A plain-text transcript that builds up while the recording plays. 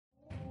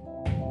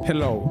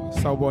Hello,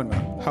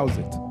 Sawubona, how's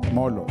it?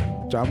 Molo,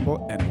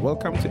 Jumbo, and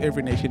welcome to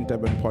Every Nation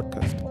Durban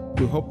podcast.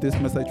 We hope this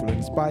message will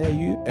inspire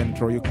you and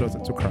draw you closer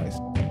to Christ.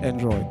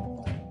 Enjoy.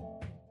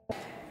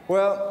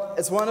 Well,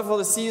 it's wonderful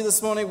to see you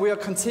this morning. We are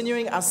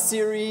continuing our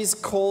series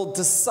called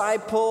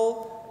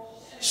Disciple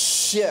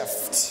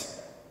Shift.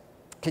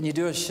 Can you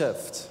do a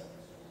shift?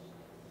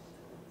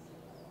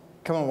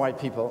 Come on, white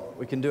people,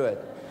 we can do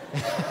it.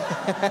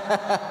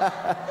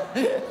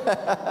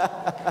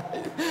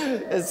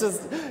 It's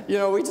just,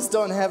 we just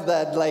don't have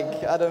that,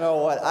 I don't know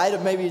what.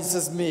 Maybe it's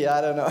just me,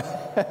 I don't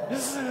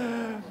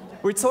know.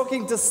 We're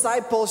talking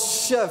disciple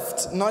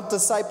shift, not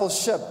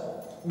discipleship,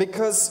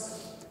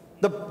 because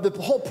the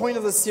whole point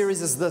of the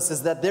series is this,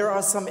 is that there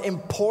are some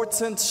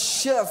important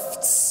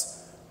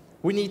shifts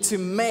we need to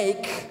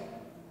make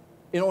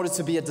in order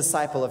to be a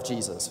disciple of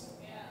Jesus.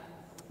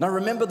 Now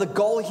remember, the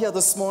goal here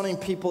this morning,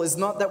 people, is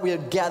not that we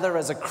would gather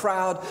as a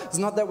crowd. It's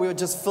not that we would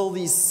just fill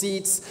these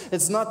seats.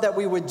 It's not that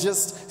we would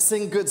just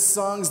sing good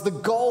songs. The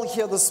goal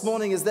here this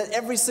morning is that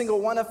every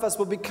single one of us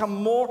will become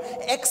more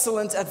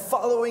excellent at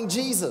following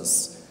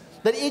Jesus.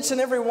 That each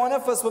and every one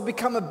of us will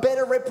become a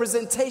better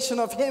representation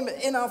of Him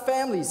in our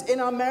families, in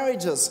our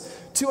marriages,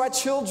 to our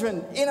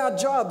children, in our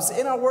jobs,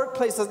 in our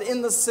workplaces,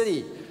 in the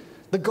city.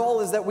 The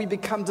goal is that we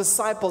become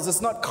disciples.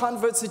 It's not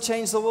converts who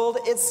change the world.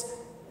 It's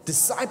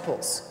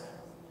disciples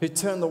who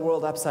turn the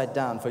world upside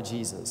down for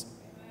Jesus.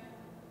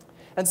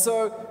 And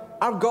so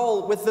our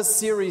goal with this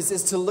series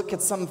is to look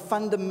at some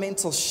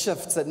fundamental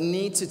shifts that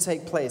need to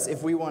take place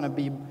if we want to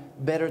be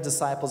better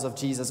disciples of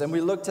Jesus. And we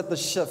looked at the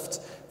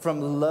shift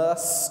from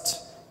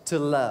lust to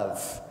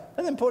love.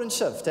 An important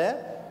shift, eh?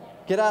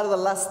 Get out of the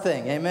lust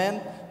thing,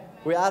 amen?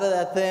 We're out of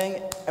that thing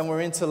and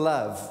we're into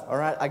love, all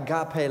right?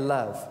 Agape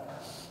love.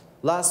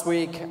 Last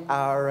week,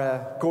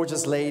 our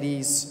gorgeous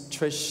ladies,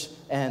 Trish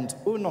and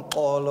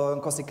Unokolo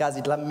and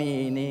Nkosikazi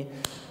Dlamini,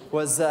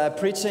 was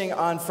preaching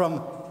on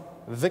from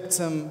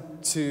victim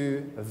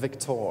to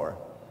victor.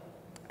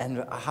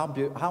 And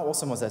how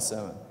awesome was that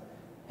sermon?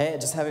 Hey,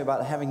 just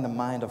about having the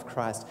mind of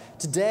Christ.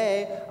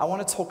 Today, I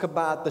want to talk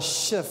about the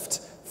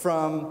shift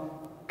from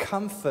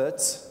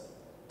comfort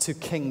to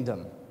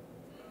kingdom.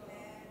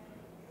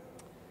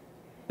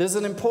 There's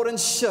an important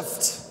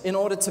shift in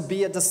order to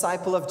be a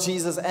disciple of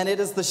Jesus, and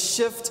it is the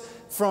shift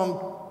from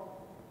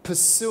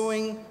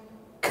pursuing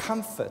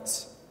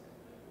comfort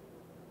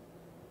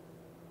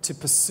to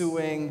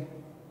pursuing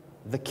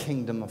the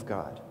kingdom of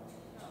God.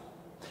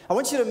 I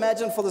want you to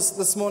imagine for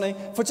this morning,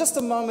 for just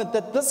a moment,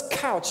 that this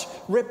couch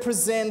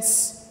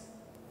represents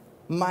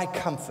my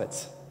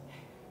comfort.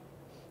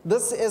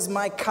 This is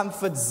my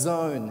comfort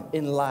zone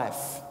in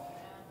life.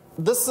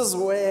 This is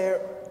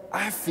where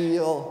I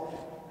feel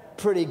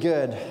pretty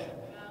good.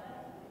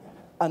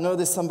 I know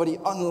there's somebody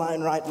online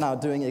right now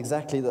doing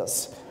exactly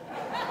this.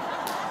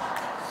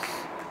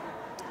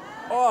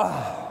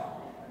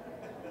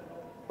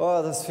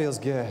 Oh, this feels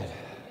good.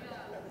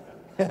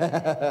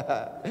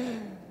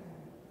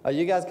 Are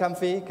you guys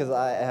comfy? Because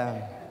I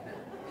am.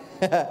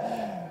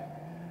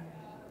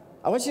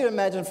 I want you to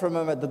imagine for a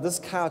moment that this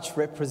couch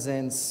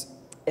represents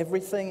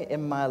everything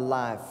in my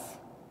life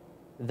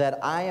that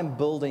I am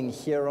building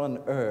here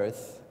on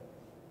earth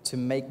to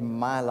make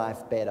my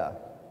life better.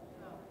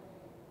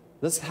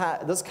 This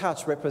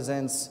couch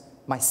represents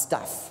my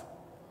stuff,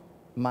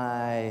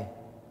 my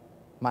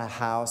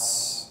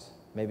house,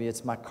 maybe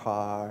it's my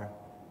car,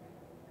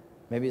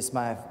 maybe it's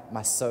my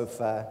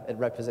sofa. It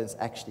represents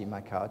actually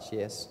my couch,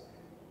 yes.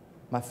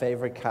 My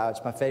favorite couch,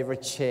 my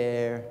favorite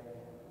chair,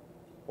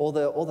 all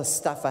the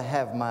stuff I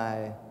have,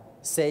 my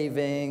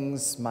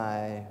savings,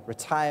 my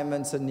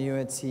retirement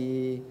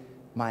annuity,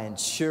 my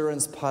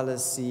insurance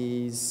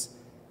policies,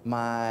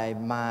 my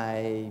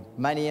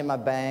money in my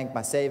bank,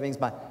 my savings,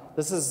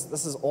 this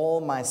is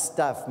all my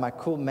stuff, my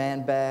cool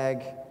man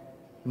bag,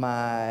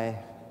 my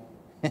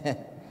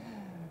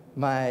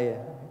my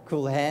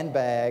cool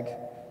handbag,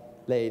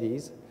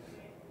 ladies,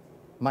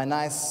 my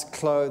nice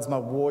clothes, my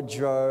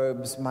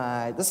wardrobes,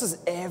 this is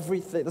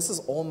everything, this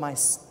is all my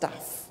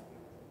stuff,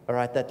 all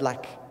right, that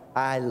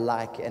I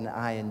like and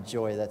I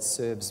enjoy, that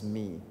serves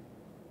me.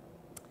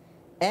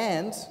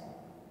 And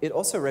it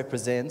also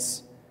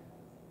represents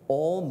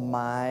all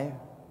my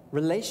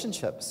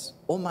relationships,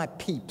 all my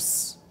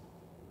peeps,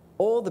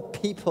 all the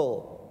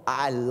people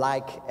I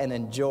like and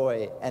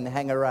enjoy and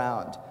hang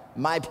around.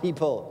 My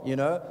people,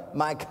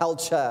 my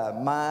culture,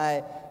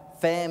 my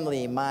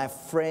family, my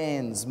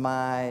friends,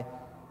 my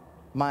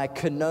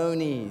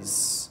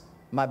canonis,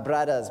 my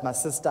brothers, my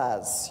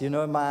sisters,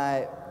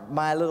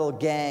 my little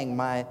gang,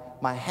 my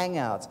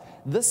hangout.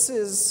 This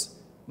is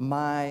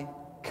my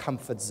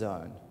comfort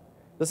zone.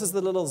 This is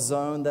the little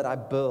zone that I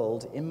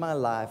build in my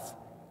life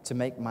to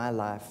make my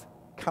life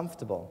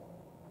comfortable.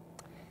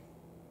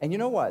 And you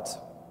know what?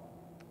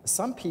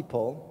 Some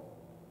people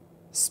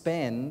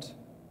spend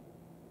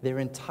their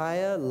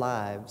entire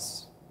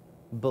lives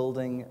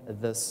building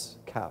this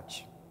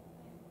couch.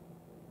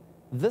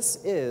 This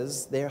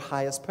is their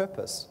highest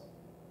purpose,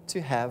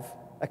 to have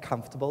a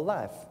comfortable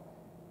life,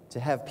 to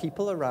have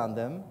people around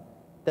them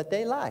that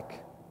they like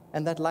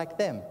and that like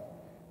them,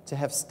 to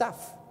have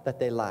stuff that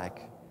they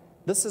like.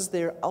 This is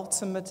their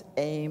ultimate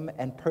aim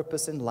and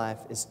purpose in life,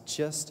 is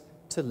just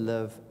to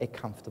live a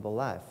comfortable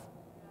life.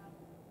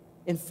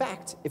 In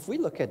fact, if we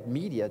look at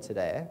media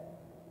today,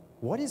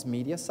 what is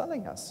media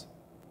selling us?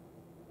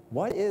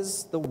 What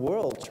is the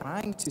world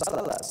trying to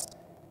sell us?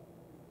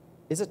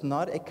 Is it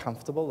not a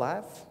comfortable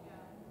life?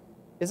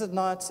 Is it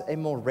not a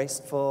more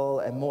restful,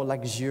 a more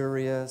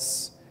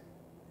luxurious,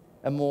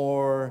 a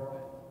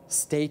more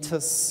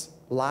status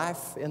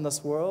life in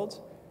this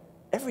world?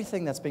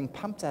 Everything that's being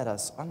pumped at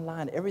us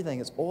online, everything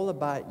is all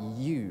about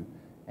you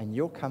and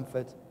your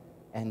comfort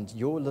and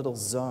your little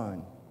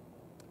zone.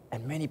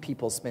 And many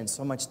people spend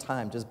so much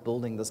time just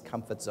building this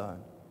comfort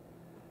zone.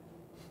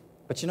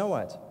 But you know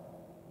what?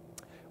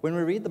 When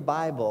we read the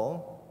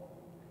Bible,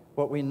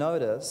 what we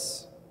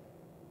notice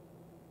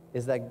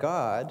is that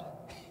God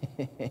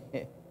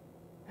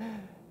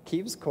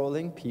keeps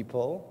calling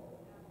people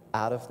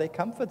out of their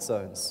comfort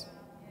zones.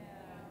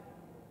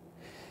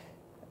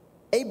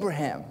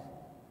 Abraham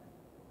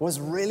was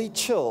really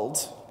chilled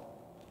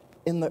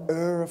in the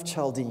Ur of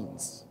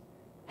Chaldeans,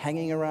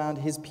 hanging around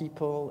his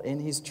people, in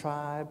his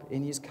tribe,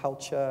 in his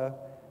culture,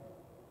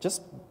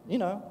 just,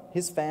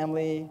 his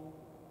family,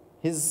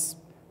 his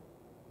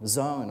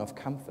zone of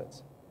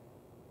comfort.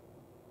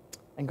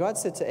 And God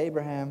said to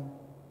Abraham,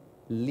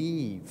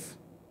 leave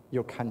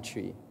your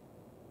country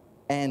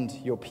and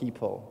your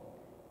people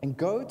and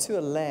go to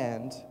a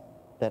land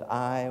that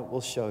I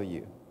will show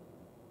you.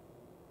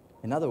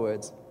 In other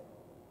words,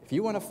 if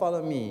you want to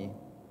follow me,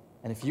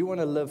 and if you want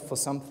to live for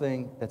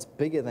something that's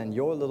bigger than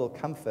your little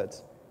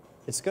comfort,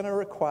 it's going to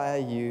require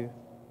you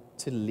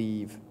to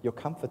leave your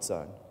comfort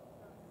zone.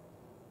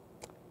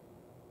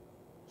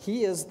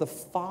 He is the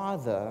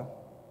father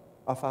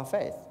of our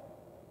faith.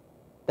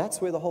 That's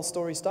where the whole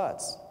story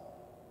starts.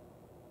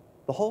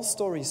 The whole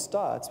story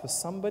starts with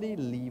somebody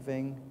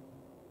leaving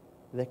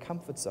their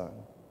comfort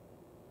zone.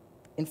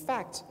 In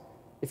fact,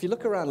 if you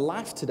look around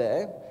life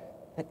today,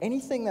 that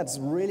anything that's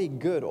really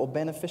good or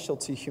beneficial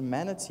to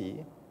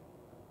humanity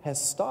was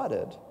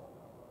started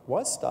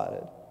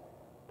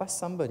by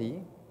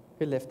somebody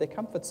who left their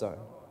comfort zone.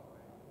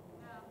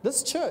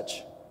 This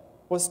church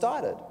was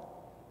started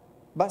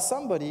by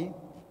somebody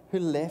who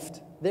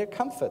left their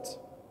comfort.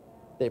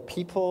 Their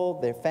people,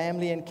 their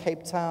family in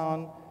Cape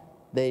Town,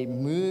 they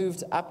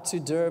moved up to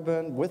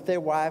Durban with their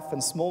wife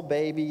and small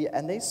baby,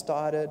 and they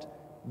started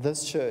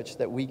this church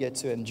that we get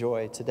to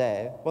enjoy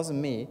today. It wasn't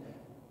me.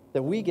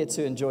 That we get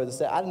to enjoy this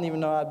day. I didn't even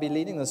know I'd be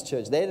leading this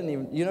church. They didn't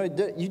even,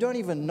 you don't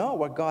even know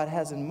what God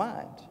has in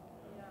mind.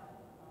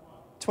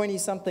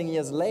 20-something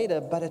years later,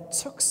 but it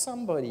took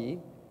somebody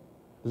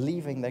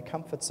leaving their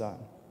comfort zone.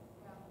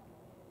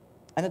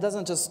 And it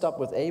doesn't just stop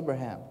with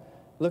Abraham.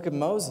 Look at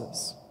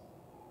Moses,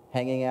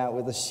 hanging out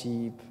with the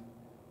sheep,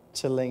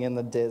 chilling in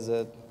the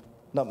desert,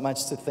 not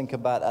much to think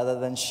about other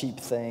than sheep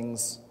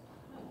things.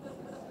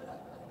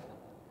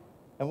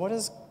 And what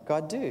does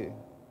God do?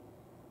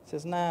 He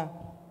says, nah,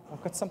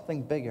 I've got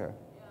something bigger.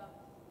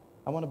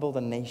 I want to build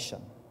a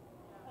nation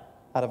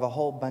out of a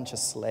whole bunch of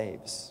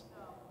slaves.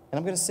 And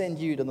I'm going to send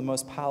you to the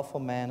most powerful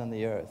man on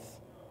the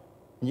earth.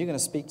 And you're going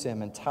to speak to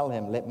him and tell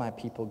him, let my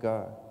people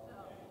go.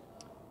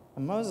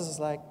 And Moses is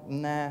like,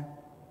 nah.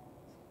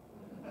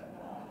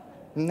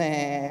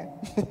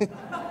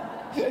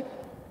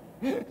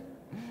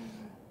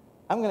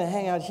 I'm going to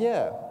hang out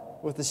here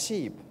with the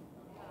sheep.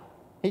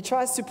 He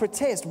tries to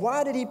protest.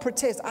 Why did he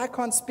protest? I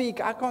can't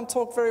speak. I can't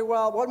talk very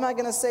well. What am I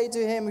going to say to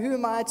him? Who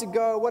am I to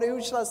go?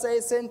 Who shall I say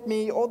sent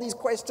me? All these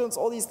questions,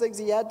 all these things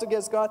he had to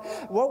against God.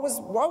 Why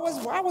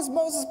was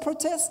Moses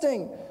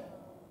protesting?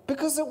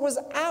 Because it was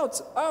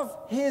out of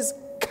his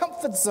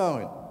comfort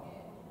zone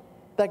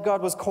that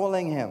God was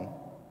calling him.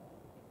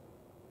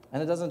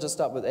 And it doesn't just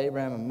stop with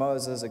Abraham and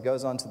Moses. It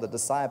goes on to the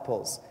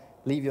disciples.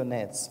 Leave your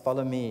nets.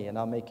 Follow me, and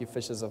I'll make you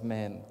fishers of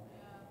men.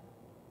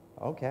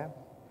 Okay.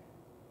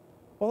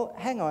 Well,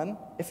 hang on.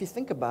 If you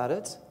think about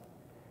it,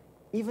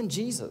 even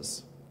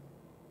Jesus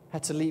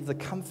had to leave the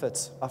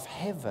comfort of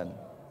heaven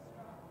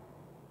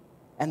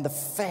and the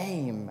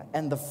fame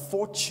and the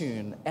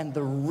fortune and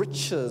the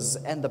riches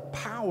and the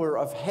power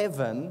of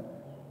heaven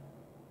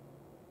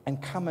and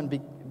come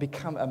and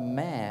become a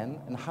man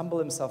and humble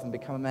himself and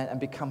become a man and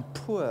become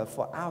poor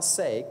for our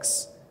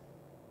sakes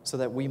so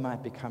that we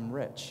might become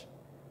rich.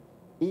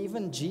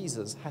 Even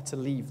Jesus had to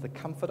leave the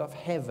comfort of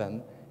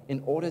heaven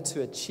in order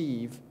to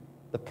achieve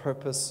the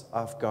purpose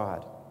of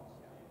God.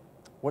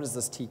 What does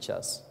this teach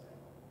us?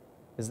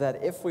 Is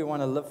that if we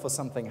want to live for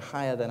something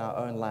higher than our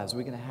own lives,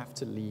 we're going to have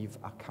to leave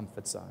our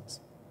comfort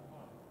zones.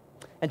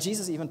 And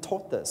Jesus even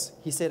taught this.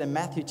 He said in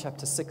Matthew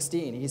chapter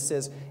 16, he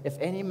says, if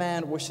any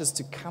man wishes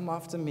to come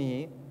after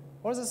me,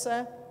 what does it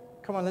say?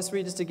 Come on, let's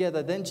read this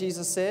together. Then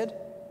Jesus said,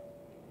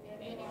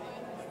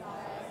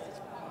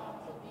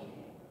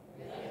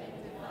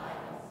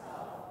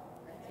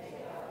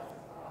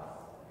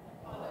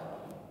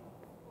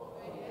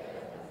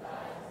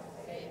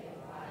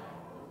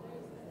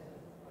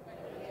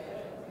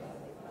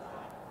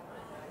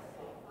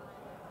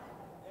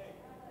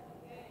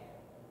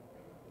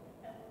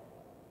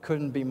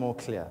 couldn't be more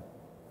clear.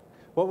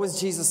 What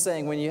was Jesus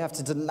saying when you have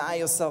to deny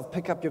yourself,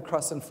 pick up your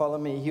cross and follow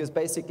me? He was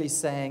basically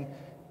saying,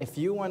 if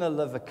you want to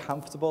live a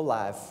comfortable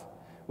life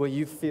where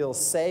you feel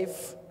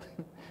safe,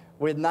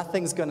 where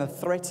nothing's going to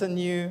threaten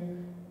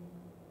you,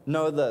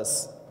 know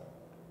this,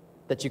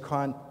 that you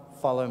can't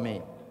follow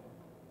me.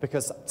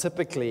 Because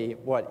typically,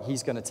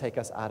 he's going to take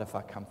us out of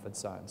our comfort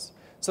zones.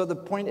 So the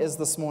point is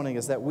this morning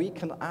is that we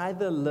can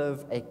either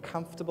live a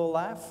comfortable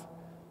life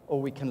or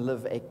we can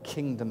live a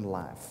kingdom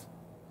life.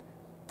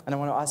 And I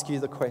want to ask you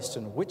the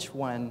question, which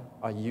one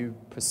are you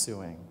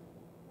pursuing?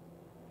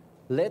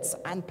 Let's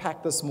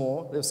unpack this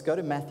more. Let's go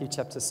to Matthew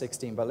chapter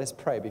 16, but let's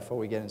pray before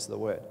we get into the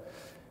word.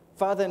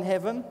 Father in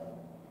heaven,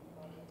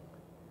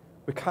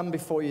 we come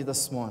before you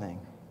this morning.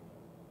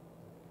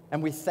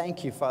 And we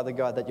thank you, Father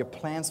God, that your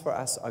plans for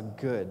us are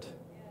good.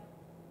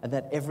 And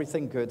that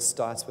everything good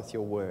starts with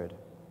your word.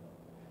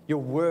 Your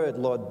word,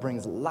 Lord,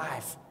 brings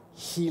life,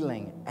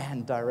 healing,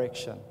 and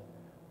direction.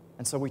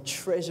 And so we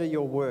treasure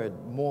your word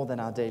more than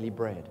our daily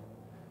bread.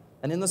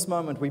 And in this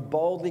moment, we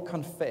boldly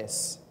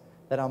confess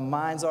that our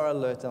minds are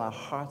alert and our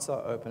hearts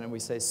are open. And we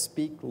say,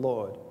 speak,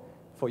 Lord,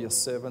 for your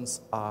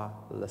servants are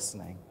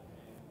listening.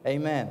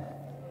 Amen.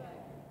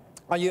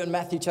 Are you in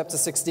Matthew chapter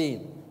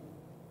 16?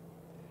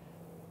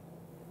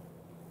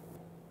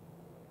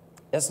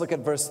 Let's look at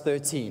verse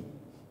 13.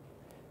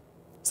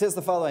 It says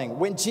the following.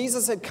 When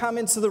Jesus had come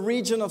into the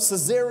region of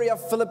Caesarea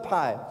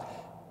Philippi,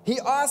 he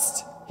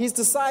asked his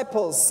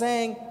disciples,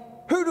 saying,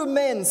 who do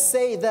men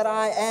say that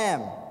I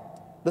am?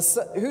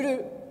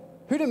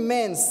 Who do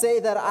men say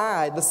that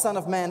I, the Son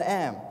of Man,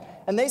 am?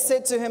 And they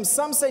said to him,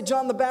 some say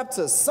John the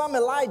Baptist, some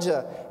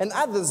Elijah, and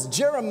others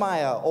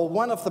Jeremiah or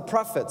one of the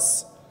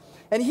prophets.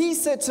 And he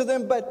said to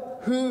them, but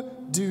who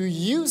do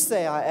you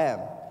say I am?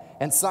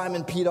 And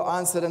Simon Peter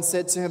answered and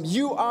said to him,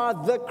 you are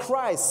the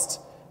Christ,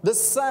 the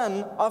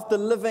Son of the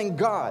living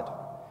God.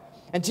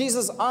 And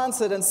Jesus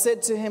answered and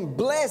said to him,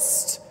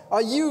 blessed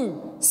are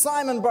you,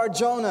 Simon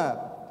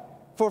Bar-Jonah,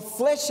 for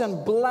flesh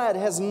and blood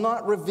has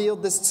not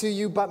revealed this to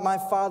you, but my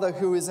Father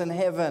who is in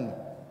heaven.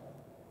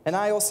 And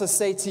I also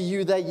say to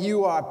you that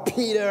you are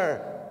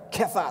Peter,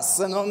 Cephas,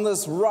 and on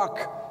this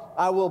rock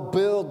I will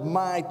build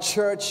my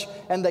church,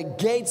 and the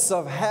gates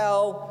of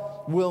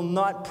hell will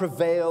not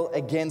prevail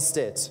against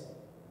it.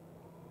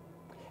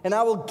 And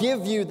I will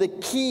give you the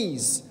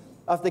keys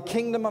of the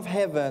kingdom of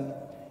heaven,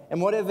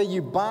 and whatever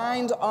you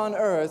bind on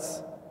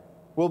earth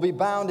will be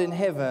bound in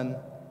heaven,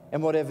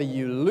 and whatever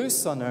you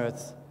loose on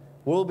earth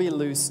will be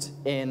loosed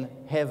in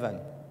heaven.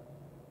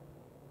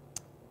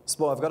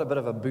 Sport, I've got a bit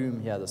of a boom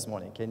here this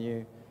morning. Can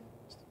you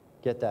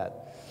get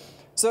that?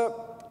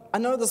 So I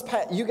know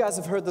you guys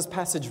have heard this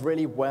passage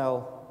really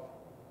well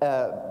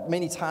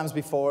many times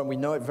before, and we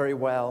know it very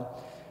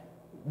well.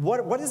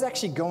 What is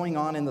actually going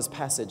on in this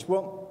passage?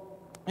 Well,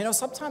 you know,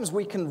 sometimes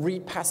we can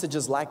read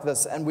passages like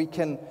this, and we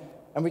can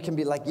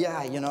be like,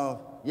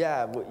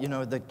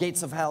 the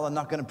gates of hell are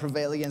not going to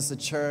prevail against the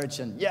church,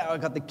 and I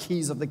got the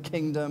keys of the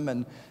kingdom,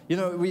 and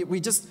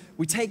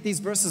we take these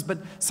verses, but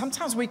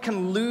sometimes we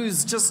can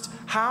lose just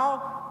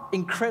how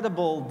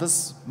incredible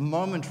this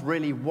moment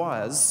really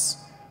was,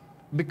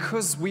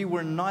 because we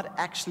were not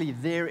actually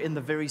there in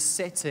the very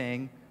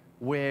setting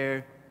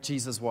where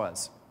Jesus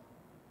was.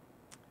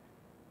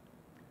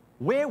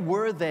 Where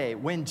were they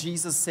when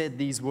Jesus said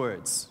these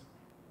words?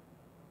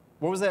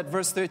 What was that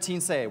verse 13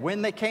 say?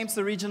 When they came to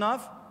the region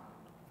of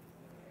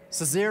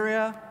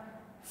Caesarea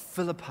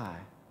Philippi.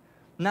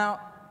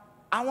 Now,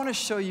 I want to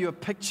show you a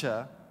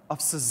picture of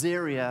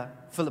Caesarea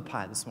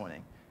Philippi this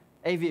morning.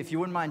 AV, if you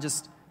wouldn't mind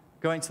just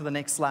going to the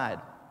next slide.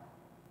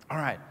 All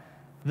right.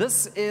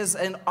 This is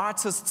an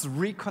artist's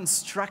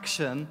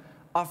reconstruction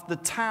of the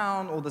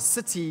town or the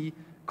city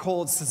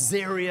called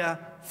Caesarea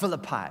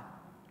Philippi.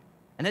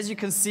 And as you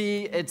can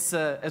see, at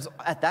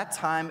that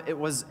time, it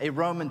was a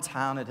Roman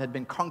town. It had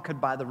been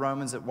conquered by the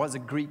Romans. It was a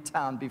Greek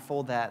town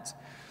before that.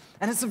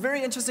 And it's a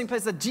very interesting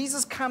place that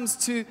Jesus comes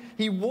to.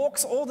 He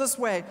walks all this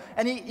way.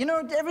 And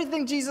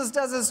everything Jesus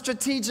does is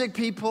strategic,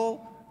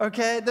 people.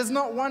 Okay? There's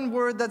not one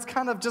word that's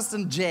kind of just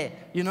in J.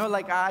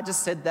 I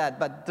just said that,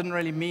 but didn't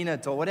really mean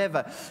it or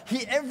whatever.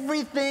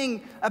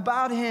 Everything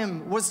about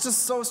him was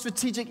just so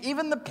strategic.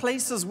 Even the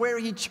places where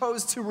he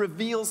chose to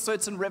reveal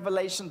certain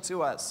revelation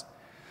to us.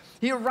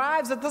 He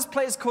arrives at this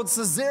place called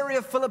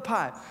Caesarea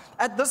Philippi,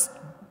 at this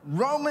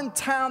Roman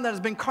town that has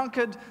been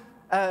conquered,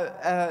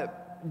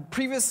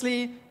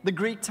 previously the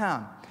Greek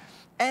town.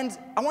 And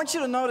I want you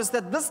to notice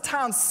that this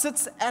town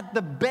sits at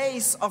the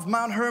base of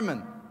Mount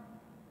Hermon.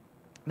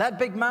 That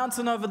big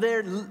mountain over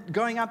there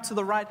going up to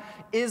the right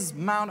is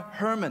Mount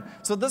Hermon.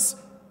 So this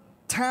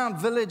town,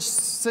 village,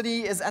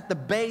 city is at the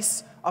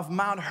base of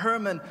Mount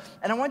Hermon.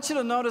 And I want you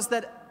to notice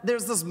that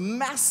there's this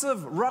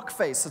massive rock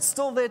face. It's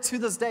still there to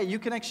this day. You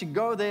can actually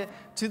go there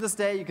to this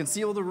day. You can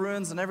see all the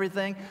ruins and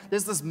everything.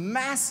 There's this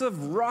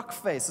massive rock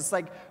face. It's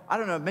like, I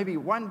don't know, maybe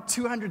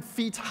 200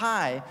 feet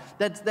high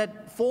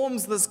that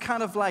forms this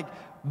kind of like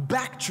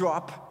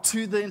backdrop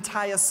to the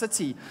entire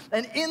city.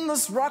 And in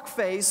this rock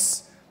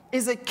face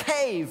is a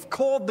cave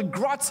called the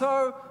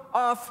Grotto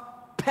of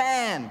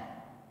Pan.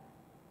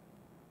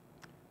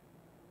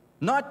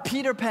 not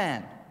Peter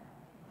Pan.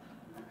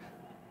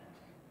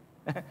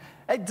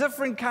 A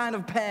different kind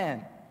of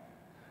pan.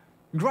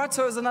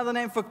 Grotto is another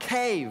name for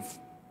cave.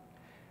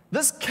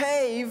 This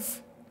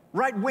cave,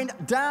 right,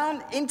 went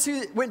down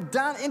into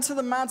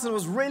the mountain. It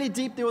was really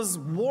deep. There was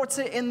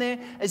water in there.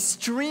 A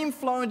stream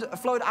flowed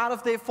out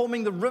of there,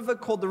 forming the river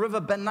called the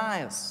River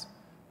Banias.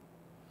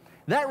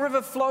 That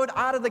river flowed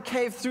out of the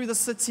cave through the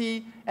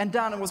city and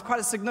down. It was quite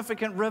a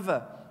significant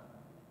river.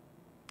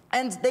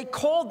 And they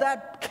called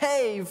that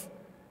cave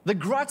the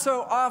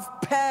Grotto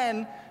of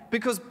Pan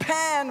because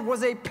Pan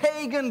was a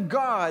pagan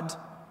god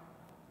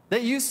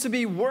that used to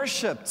be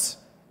worshipped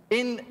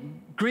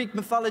in Greek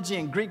mythology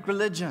and Greek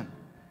religion,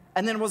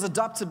 and then was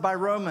adopted by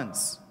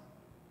Romans.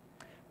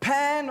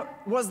 Pan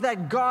was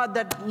that god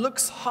that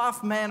looks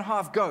half man,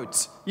 half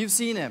goat. You've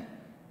seen him.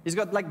 He's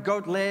got like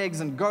goat legs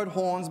and goat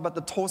horns, but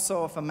the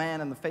torso of a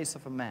man and the face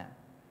of a man.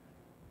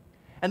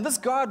 And this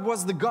god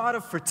was the god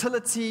of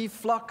fertility,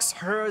 flocks,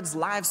 herds,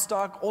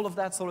 livestock, all of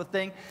that sort of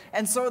thing.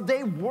 And so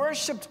they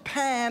worshipped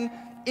Pan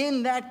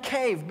in that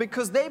cave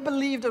because they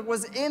believed it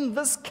was in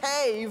this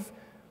cave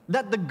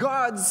that the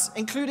gods,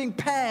 including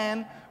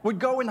Pan, would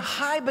go and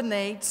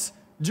hibernate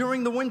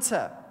during the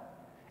winter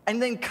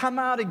and then come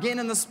out again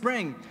in the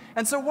spring.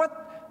 And so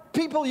what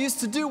people used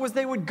to do was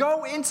they would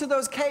go into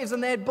those caves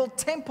and they had built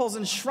temples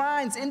and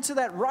shrines into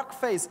that rock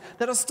face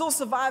that are still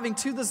surviving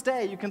to this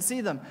day. You can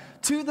see them.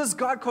 To this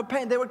god called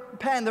Pan. They would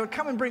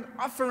come and bring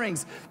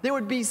offerings. There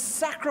would be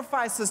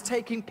sacrifices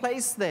taking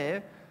place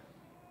there.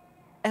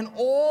 And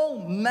all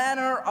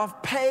manner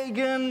of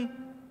pagan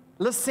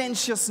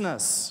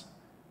licentiousness,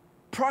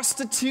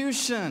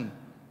 prostitution,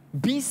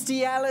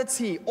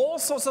 bestiality, all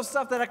sorts of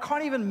stuff that I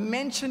can't even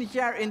mention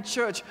here in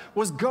church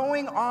was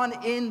going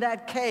on in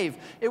that cave.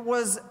 It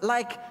was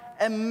like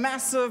a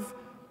massive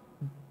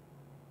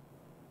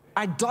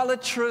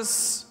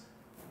idolatrous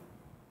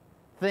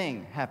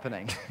thing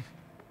happening.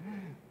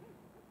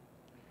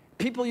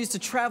 People used to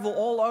travel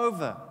all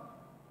over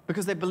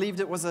because they believed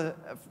it was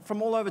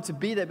from all over to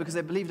be there because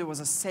they believed it was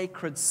a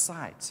sacred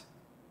site.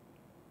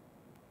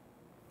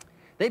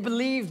 They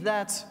believed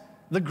that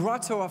the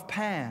Grotto of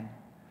Pan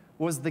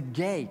was the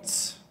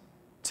gate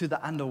to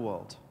the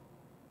underworld.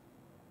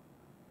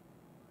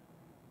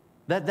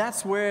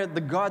 That's where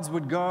the gods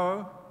would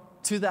go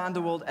to the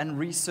underworld and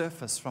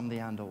resurface from the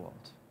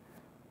underworld.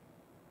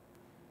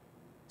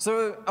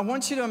 So I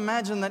want you to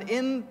imagine that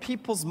in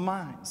people's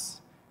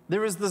minds,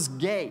 there is this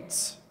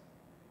gate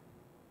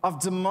of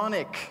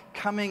demonic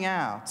coming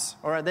out.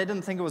 All right, they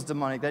didn't think it was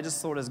demonic, they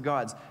just thought it as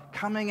gods,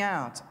 coming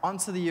out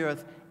onto the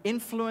earth,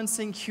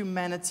 influencing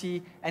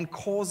humanity and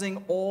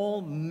causing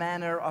all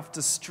manner of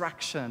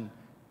destruction,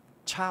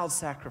 child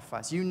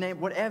sacrifice, you name,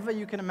 whatever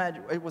you can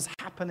imagine, it was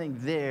happening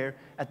there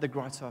at the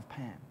Grotto of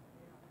Pan.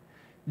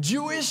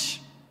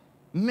 Jewish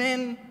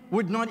men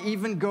would not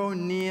even go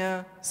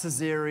near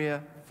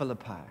Caesarea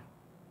Philippi.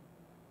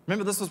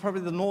 Remember, this was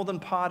probably the northern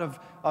part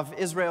of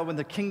Israel when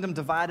the kingdom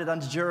divided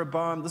under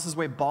Jeroboam. This is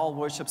where Baal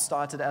worship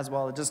started as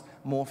well. It just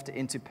morphed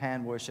into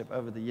Pan worship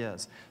over the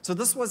years. So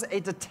this was a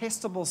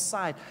detestable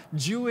sight.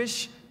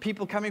 Jewish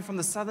people coming from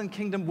the southern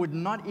kingdom would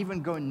not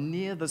even go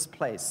near this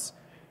place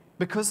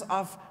because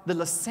of the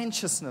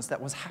licentiousness that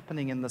was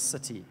happening in the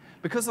city,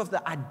 because of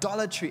the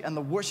idolatry and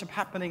the worship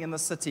happening in the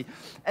city.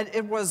 And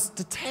it was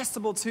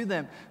detestable to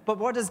them. But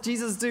what does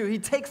Jesus do? He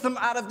takes them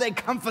out of their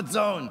comfort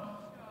zone.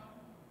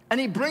 And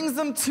he brings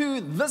them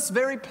to this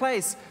very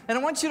place. And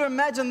I want you to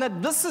imagine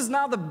that this is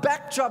now the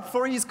backdrop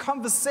for his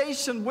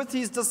conversation with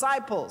his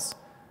disciples.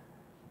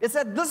 It's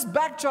at this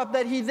backdrop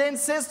that he then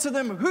says to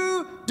them,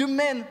 "Who do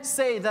men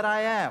say that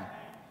I am?"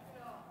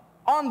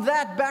 On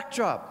that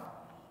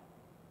backdrop,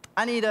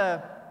 I need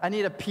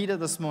a Peter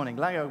this morning.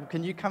 Lango,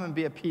 can you come and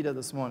be a Peter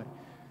this morning?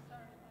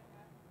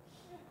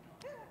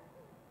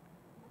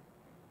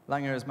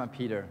 Langer is my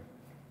Peter.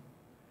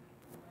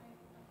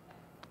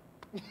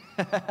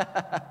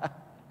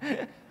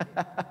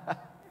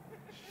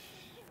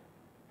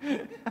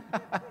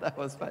 That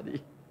was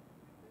funny.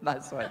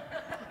 Nice one.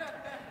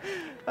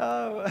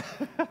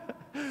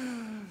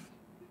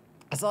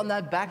 It's on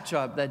that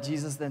backdrop that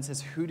Jesus then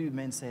says, "Who do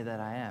men say that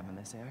I am?" And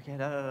they say, "Okay,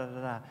 da da da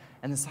da da."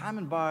 And then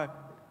Simon Bar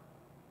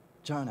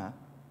Jonah,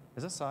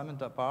 is it Simon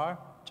Bar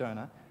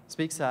Jonah,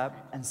 speaks up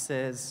and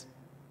says,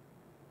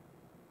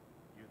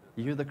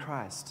 "You're the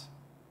Christ.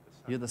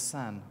 You're the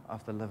Son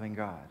of the living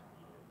God."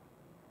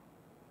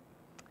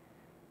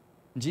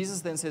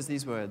 Jesus then says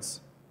these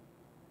words,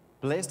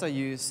 "Blessed are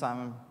you,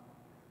 Simon,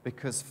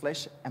 because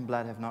flesh and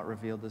blood have not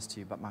revealed this to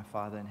you, but my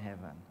Father in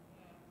heaven.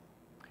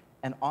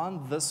 And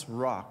on this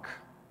rock,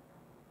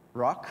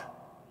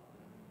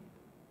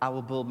 I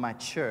will build my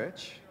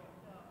church,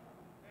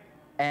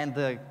 and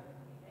the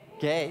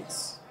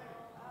gates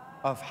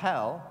of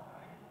hell."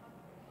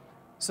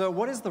 So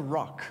what is the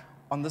rock?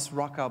 On this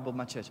rock I'll build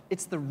my church.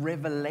 It's the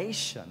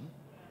revelation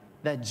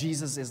that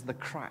Jesus is the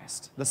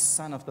Christ, the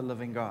Son of the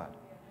living God.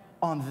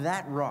 On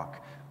that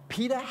rock,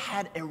 Peter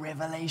had a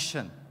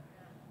revelation.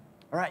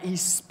 All right, he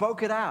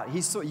spoke it out.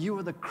 He saw, "You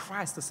are the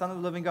Christ, the Son of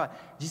the living God."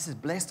 Jesus says,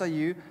 "Blessed are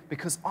you,"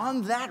 because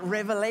on that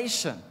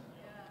revelation,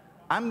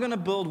 I'm going to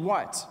build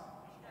what?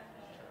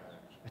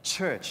 A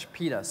church,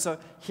 Peter. So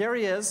here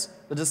he is.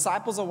 The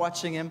disciples are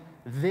watching him.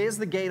 There's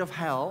the gate of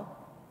hell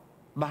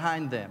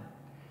behind them.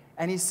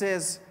 And he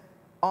says,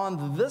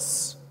 on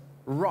this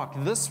rock,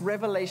 this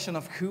revelation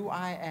of who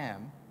I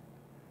am,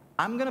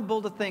 I'm going to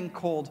build a thing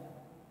called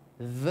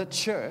the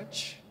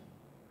church.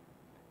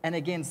 And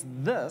against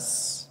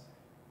this,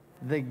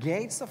 the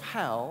gates of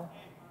hell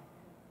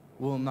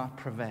will not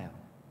prevail.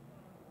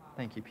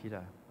 Thank you,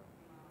 Peter.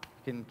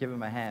 You can give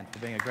him a hand for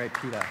being a great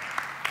Peter.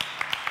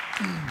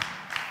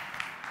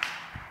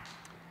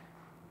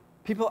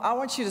 People, I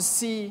want you to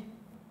see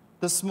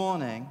this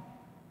morning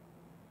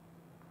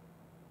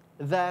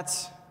that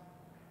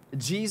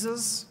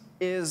Jesus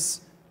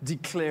is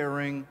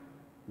declaring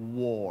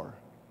war.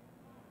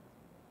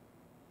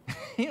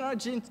 You know,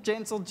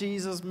 gentle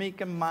Jesus, meek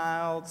and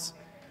mild,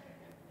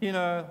 you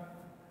know,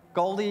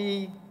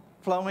 goldy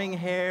flowing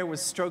hair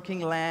with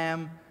stroking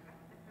lamb.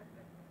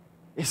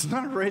 It's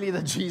not really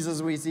the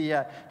Jesus we see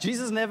here.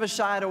 Jesus never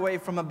shied away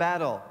from a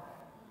battle.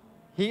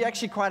 He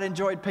actually quite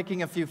enjoyed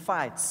picking a few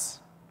fights.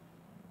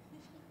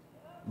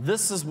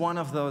 This is one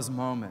of those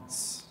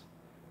moments.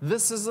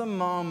 This is a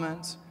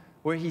moment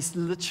where he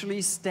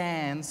literally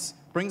stands,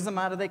 brings them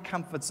out of their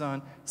comfort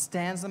zone,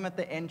 stands them at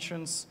the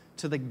entrance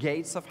to the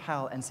gates of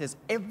hell and says,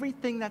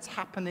 everything that's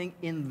happening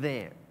in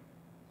there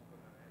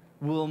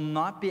will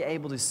not be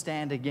able to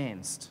stand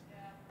against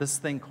this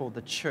thing called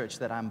the church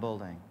that I'm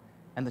building.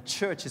 And the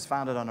church is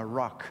founded on a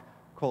rock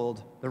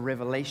called the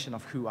revelation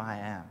of who I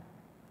am.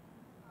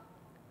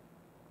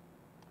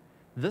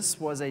 This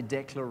was a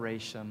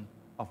declaration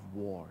of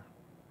war.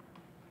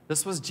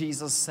 This was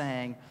Jesus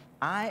saying,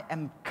 I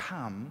am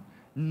come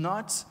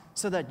not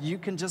so that you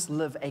can just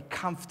live a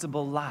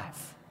comfortable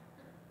life.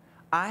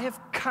 I have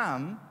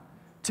come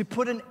to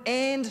put an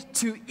end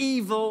to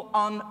evil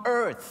on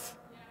earth.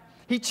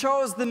 He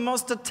chose the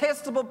most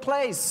detestable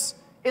place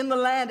in the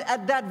land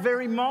at that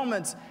very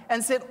moment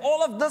and said,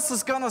 all of this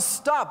is going to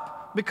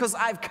stop because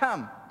I've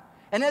come.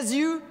 And as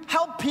you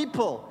help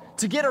people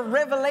to get a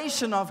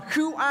revelation of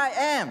who I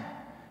am,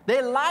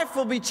 their life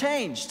will be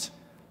changed.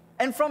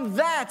 And from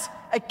that,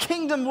 a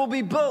kingdom will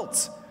be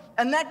built.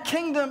 And that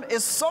kingdom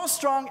is so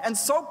strong and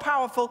so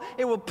powerful,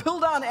 it will pull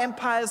down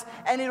empires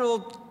and it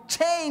will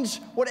change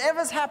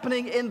whatever's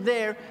happening in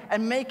there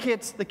and make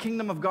it the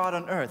kingdom of God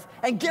on earth.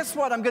 And guess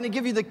what? I'm going to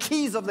give you the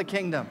keys of the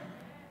kingdom.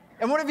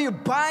 And whatever you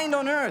bind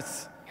on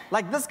earth,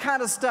 like this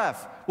kind of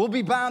stuff, will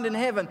be bound in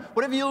heaven.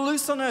 Whatever you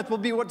loose on earth will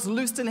be what's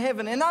loosed in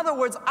heaven. In other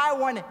words, I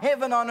want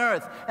heaven on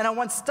earth. And I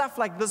want stuff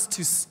like this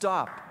to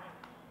stop.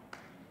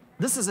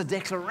 This is a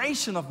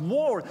declaration of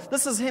war.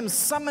 This is him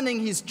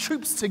summoning his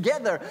troops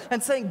together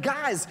and saying,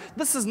 guys,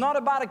 this is not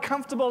about a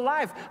comfortable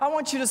life. I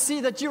want you to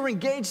see that you're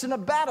engaged in a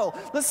battle.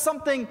 There's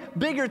something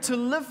bigger to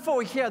live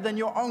for here than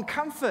your own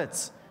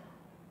comforts.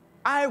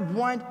 I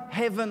want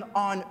heaven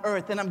on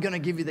earth, and I'm going to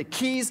give you the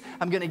keys.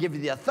 I'm going to give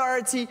you the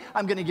authority.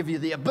 I'm going to give you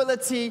the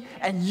ability,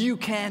 and you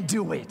can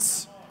do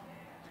it.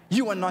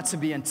 You are not to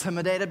be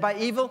intimidated by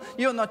evil.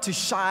 You are not to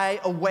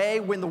shy away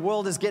when the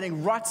world is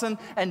getting rotten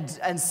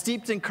and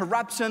steeped in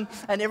corruption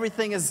and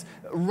everything is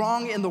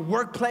wrong in the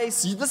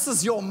workplace. This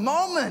is your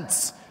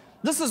moment.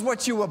 This is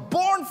what you were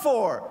born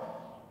for.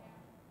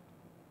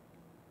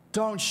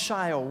 Don't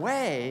shy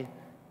away.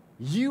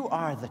 You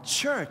are the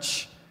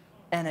church,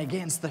 and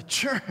against the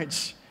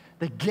church,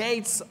 the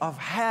gates of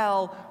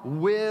hell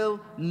will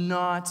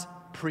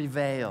not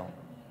prevail.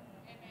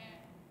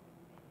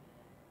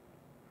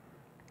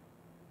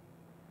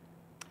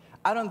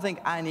 I don't think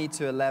I need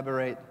to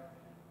elaborate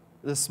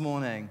this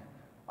morning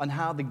on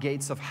how the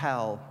gates of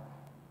hell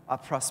are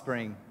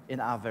prospering in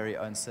our very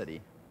own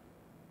city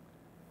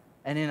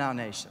and in our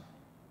nation.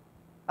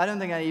 I don't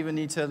think I even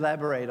need to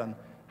elaborate on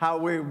how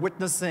we're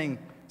witnessing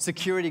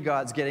security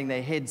guards getting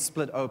their heads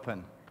split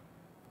open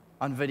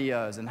on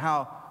videos and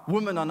how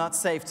women are not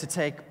safe to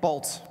take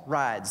Bolt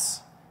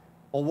rides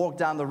or walk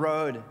down the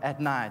road at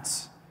night,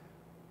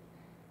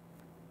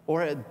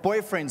 or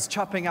boyfriends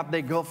chopping up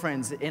their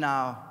girlfriends in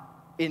our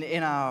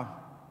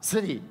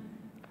city,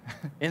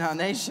 in our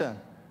nation.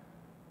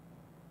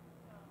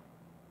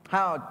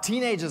 How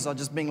teenagers are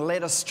just being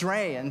led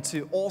astray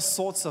into all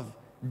sorts of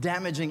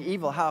damaging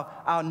evil. How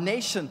our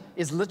nation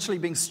is literally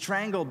being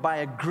strangled by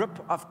a grip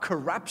of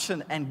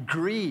corruption and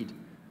greed.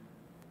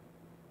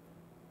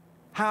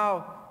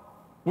 How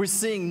we're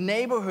seeing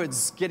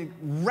neighborhoods getting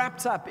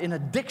wrapped up in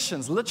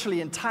addictions,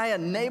 literally entire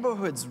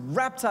neighborhoods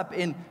wrapped up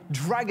in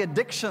drug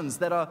addictions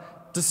that are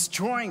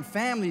destroying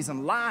families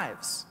and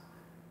lives.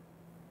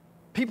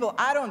 People,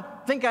 I don't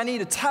think I need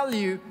to tell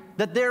you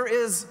that there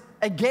is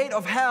a gate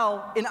of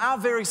hell in our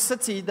very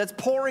city that's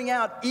pouring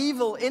out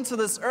evil into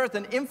this earth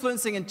and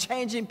influencing and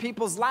changing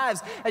people's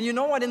lives. And you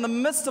know what? In the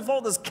midst of all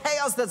this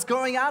chaos that's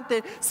going out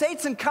there,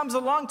 Satan comes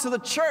along to the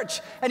church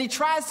and he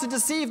tries to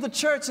deceive the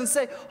church and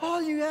say, all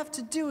you have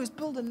to do is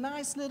build a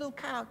nice little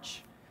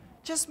couch.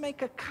 Just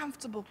make a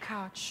comfortable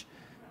couch.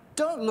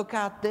 Don't look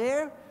out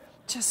there.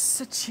 Just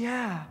sit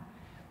here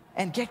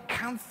and get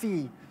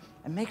comfy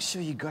and make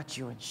sure you got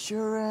your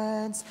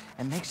insurance,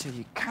 and make sure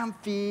you're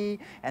comfy,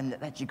 and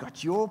that you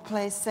got your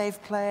place,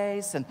 safe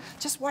place, and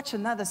just watch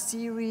another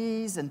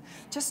series, and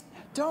just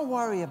don't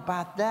worry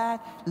about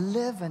that.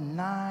 Live a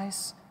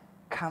nice,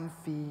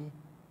 comfy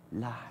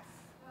life.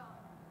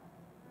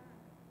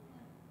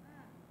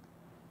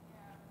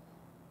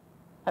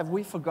 Have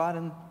we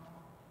forgotten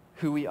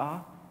who we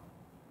are?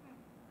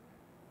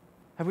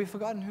 Have we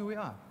forgotten who we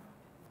are?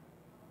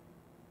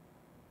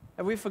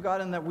 Have we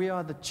forgotten that we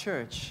are the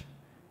church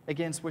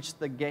against which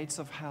the gates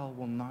of hell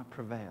will not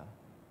prevail?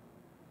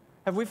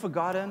 Have we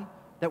forgotten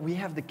that we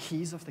have the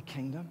keys of the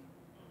kingdom?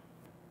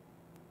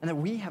 And that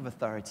we have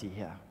authority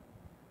here?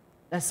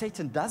 That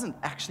Satan doesn't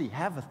actually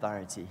have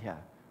authority here.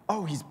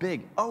 Oh, he's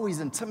big. Oh,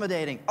 he's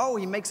intimidating. Oh,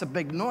 he makes a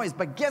big noise.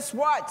 But guess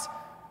what?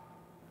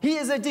 He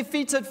is a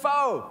defeated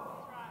foe.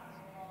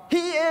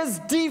 He is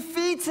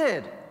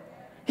defeated.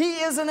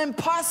 He is an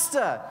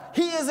imposter.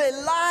 He is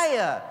a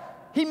liar.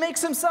 He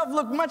makes himself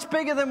look much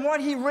bigger than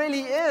what he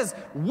really is.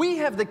 We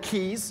have the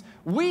keys.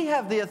 We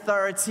have the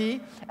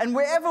authority. And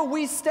wherever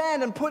we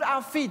stand and put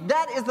our feet,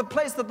 that is the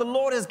place that the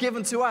Lord has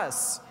given to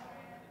us.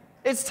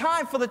 It's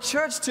time for the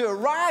church to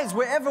arise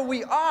wherever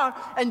we are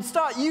and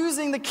start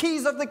using the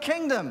keys of the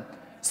kingdom.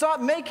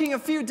 Start making a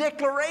few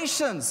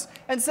declarations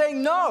and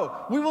saying,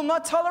 no, we will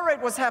not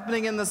tolerate what's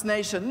happening in this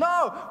nation.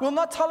 No, we'll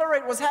not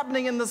tolerate what's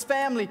happening in this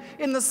family,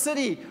 in the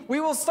city. We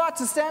will start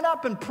to stand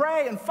up and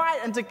pray and fight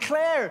and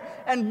declare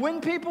and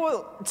win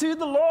people to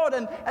the Lord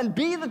and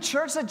be the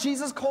church that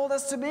Jesus called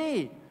us to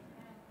be.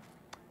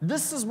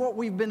 This is what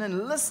we've been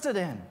enlisted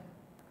in.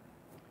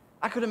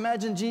 I could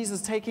imagine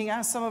Jesus taking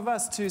us, some of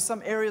us, to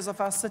some areas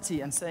of our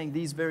city and saying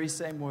these very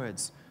same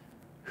words.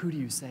 Who do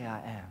you say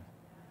I am?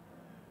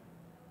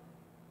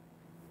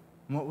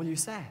 And what will you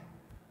say?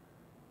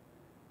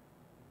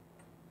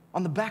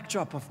 On the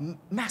backdrop of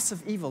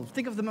massive evil,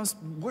 think of the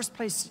worst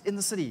place in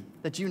the city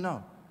that you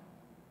know.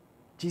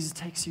 Jesus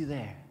takes you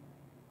there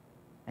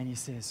and he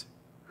says,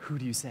 who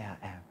do you say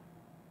I am?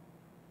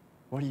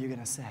 What are you going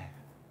to say?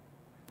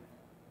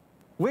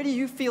 Where do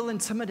you feel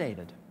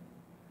intimidated?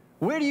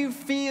 Where do you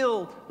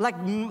feel like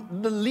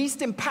the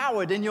least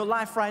empowered in your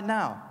life right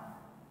now?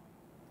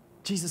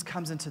 Jesus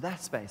comes into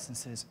that space and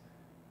says,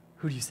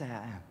 who do you say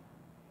I am?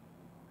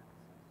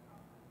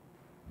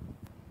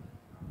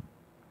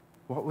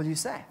 What will you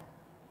say?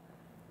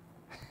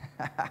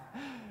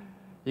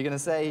 You're going to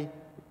say,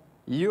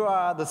 you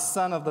are the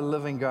Son of the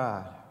living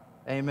God.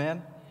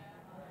 Amen?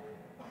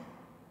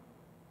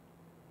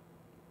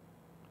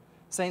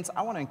 Saints,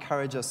 I want to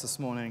encourage us this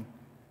morning.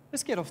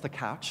 Let's get off the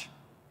couch.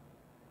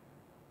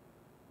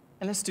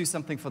 And let's do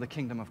something for the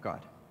kingdom of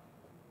God.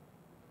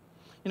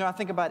 You know, I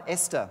think about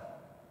Esther.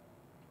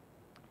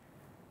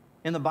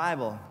 In the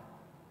Bible,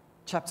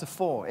 chapter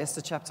 4,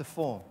 Esther chapter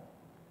 4.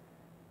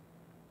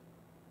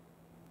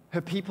 Her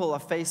people are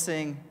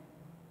facing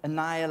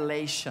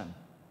annihilation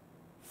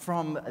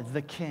from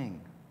the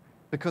king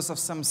because of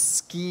some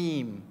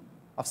scheme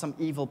of some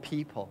evil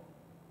people.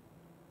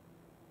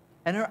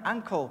 And her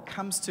uncle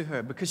comes to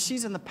her because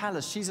she's in the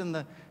palace. She's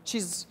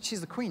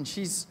the queen.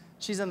 She's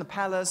in the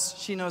palace.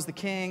 She knows the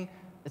king,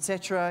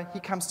 etc. He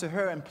comes to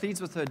her and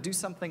pleads with her, do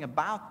something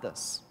about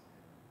this.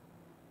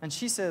 And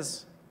she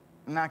says,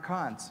 no, I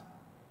can't.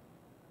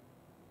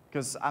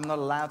 Because I'm not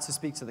allowed to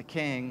speak to the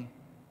king.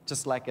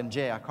 Just like in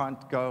jail, I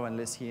can't go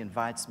unless he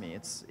invites me.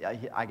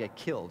 I get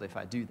killed if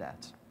I do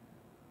that.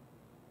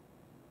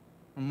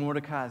 And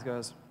Mordecai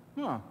goes,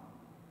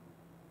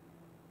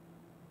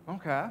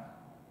 okay.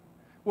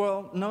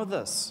 Well, know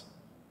this,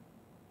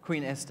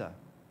 Queen Esther,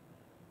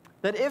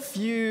 that if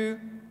you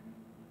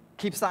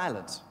keep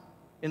silent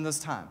in this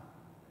time,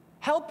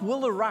 help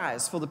will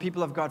arise for the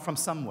people of God from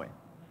somewhere.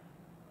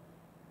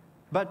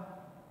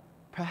 But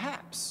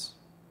perhaps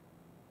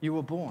you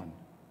were born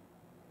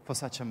for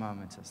such a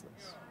moment as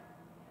this.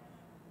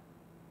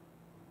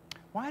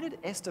 Why did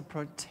Esther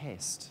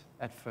protest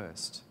at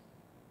first?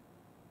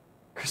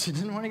 Because she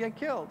didn't want to get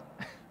killed.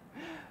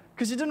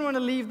 Because she didn't want to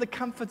leave the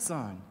comfort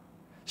zone.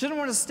 She didn't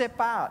want to step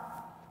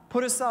out,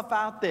 put herself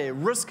out there,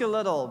 risk a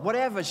little,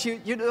 whatever.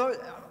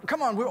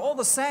 Come on, we're all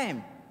the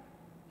same.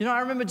 You know,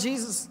 I remember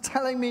Jesus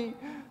telling me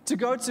to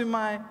go to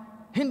my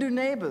Hindu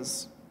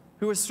neighbors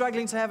who were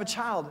struggling to have a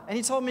child. And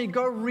he told me,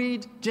 go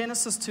read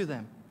Genesis to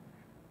them.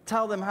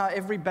 Tell them how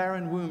every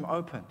barren womb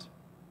opened.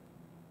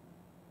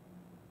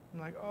 I'm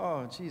like,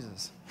 oh,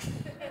 Jesus.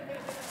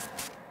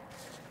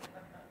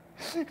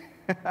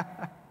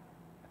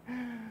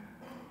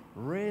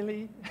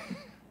 Really?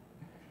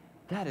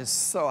 That is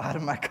so out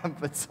of my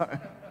comfort zone.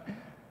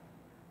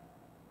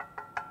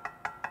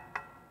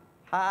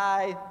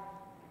 Hi.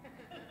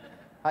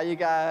 How you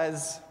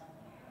guys?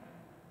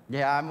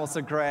 Yeah, I'm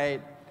also great.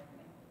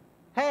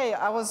 Hey,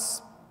 I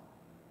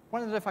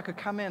wondered if I could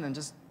come in and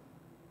just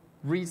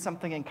read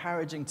something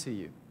encouraging to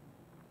you.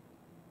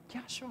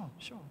 Yeah, sure,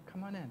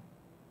 come on in.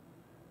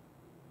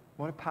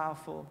 What a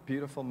powerful,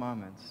 beautiful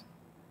moment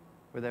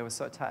where they were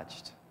so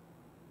touched.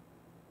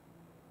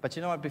 But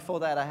you know what? Before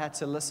that, I had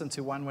to listen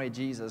to One Way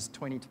Jesus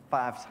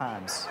 25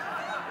 times.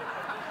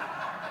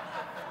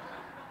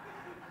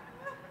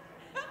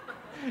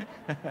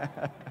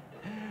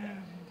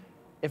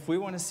 If we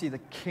want to see the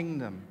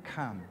kingdom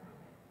come,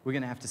 we're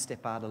going to have to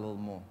step out a little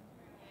more.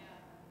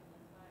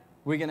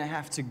 We're going to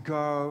have to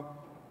go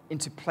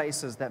into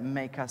places that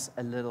make us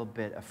a little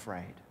bit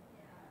afraid.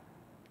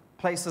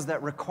 Places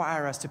that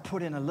require us to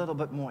put in a little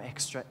bit more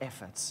extra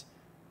efforts.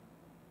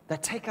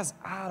 That take us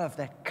out of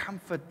that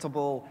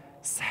comfortable,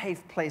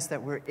 safe place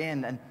that we're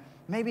in. And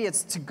maybe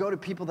it's to go to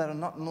people that are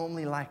not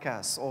normally like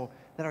us or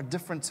that are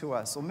different to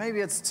us. Or maybe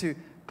it's to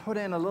put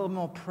in a little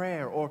more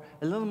prayer or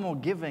a little more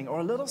giving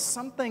or a little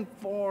something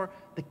for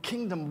the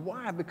kingdom.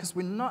 Why? Because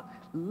we're not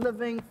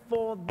living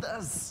for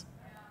this.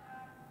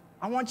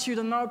 I want you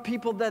to know,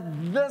 people,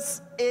 that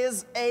this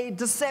is a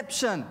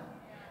deception.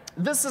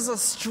 This is a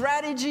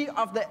strategy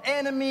of the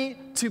enemy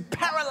to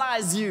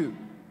paralyze you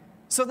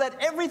so that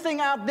everything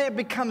out there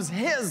becomes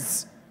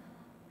his.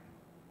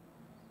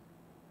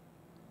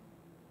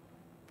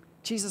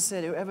 Jesus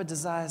said, whoever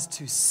desires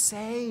to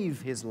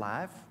save his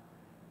life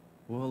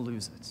will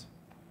lose it.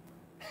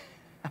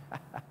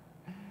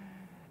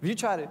 If you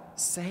try to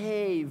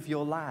save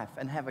your life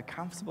and have a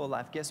comfortable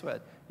life, guess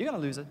what? You're going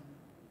to lose it.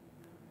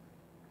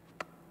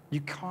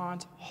 You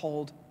can't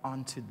hold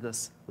on to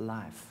this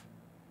life.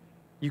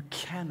 You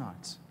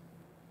cannot.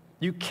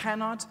 You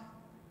cannot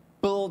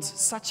build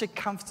such a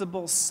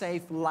comfortable,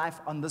 safe life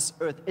on this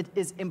earth. It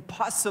is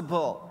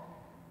impossible.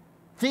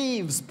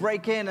 Thieves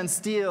break in and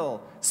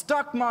steal.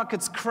 Stock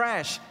markets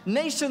crash.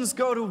 Nations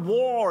go to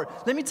war.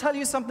 Let me tell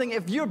you something.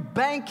 If you're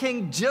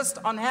banking just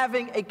on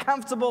having a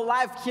comfortable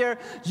life here,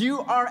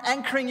 you are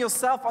anchoring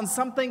yourself on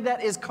something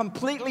that is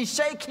completely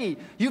shaky.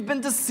 You've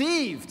been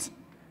deceived.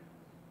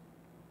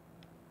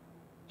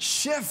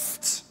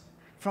 Shift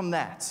from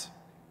that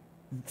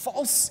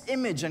false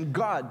image and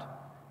God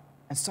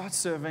and start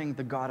serving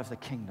the God of the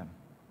kingdom.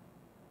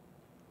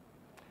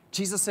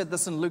 Jesus said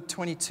this in Luke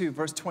 22,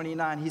 verse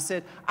 29. He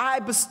said, I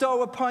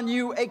bestow upon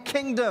you a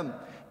kingdom,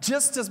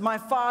 just as my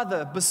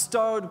Father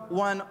bestowed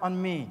one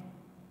on me.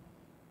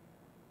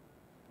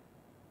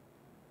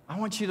 I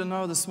want you to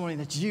know this morning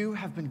that you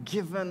have been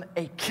given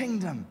a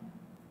kingdom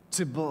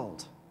to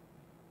build.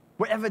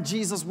 Wherever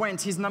Jesus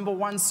went, his number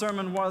one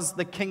sermon was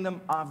the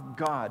kingdom of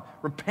God.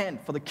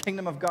 Repent, for the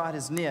kingdom of God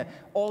is near.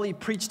 All he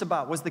preached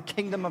about was the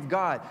kingdom of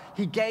God.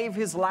 He gave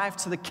his life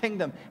to the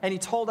kingdom. And he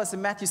told us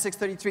in Matthew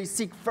 6:33,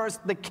 seek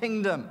first the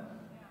kingdom,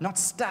 not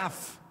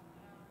stuff,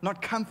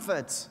 not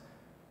comfort,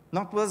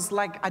 not this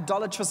like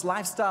idolatrous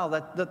lifestyle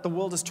that the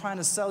world is trying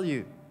to sell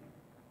you.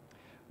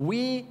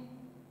 We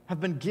have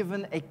been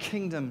given a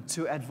kingdom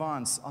to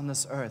advance on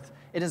this earth.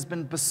 It has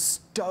been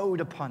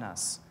bestowed upon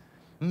us.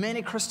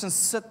 Many Christians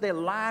sit their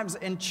lives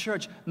in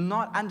church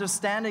not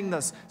understanding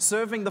this,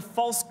 serving the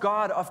false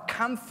god of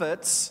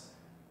comforts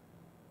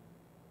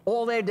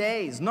all their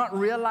days, not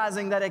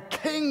realizing that a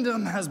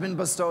kingdom has been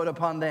bestowed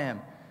upon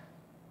them.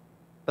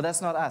 But that's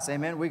not us,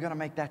 amen? We're going to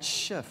make that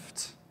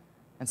shift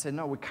and say,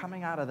 no, we're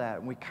coming out of that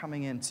and we're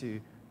coming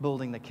into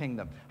building the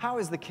kingdom. How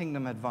is the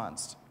kingdom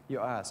advanced, you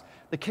ask?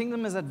 The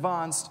kingdom is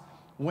advanced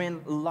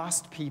when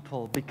lost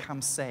people become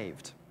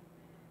saved.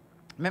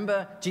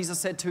 Remember, Jesus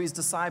said to his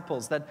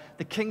disciples that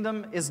the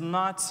kingdom is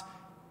not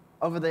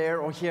over there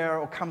or here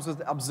or comes with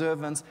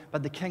observance,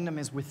 but the kingdom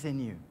is within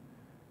you.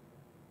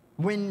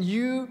 When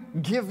you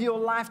give your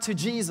life to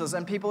Jesus,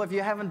 and people, if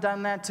you haven't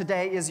done that,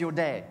 today is your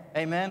day.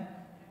 Amen?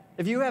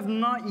 If you have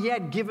not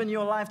yet given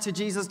your life to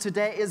Jesus,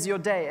 today is your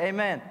day.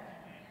 Amen?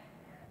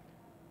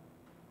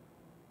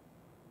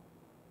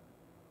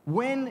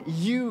 When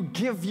you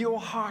give your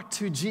heart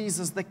to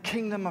Jesus, the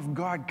kingdom of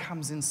God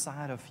comes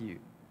inside of you.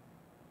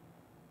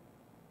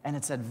 And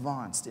it's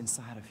advanced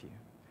inside of you.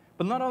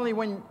 But not only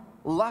when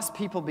lost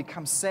people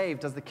become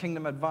saved does the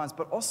kingdom advance,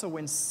 but also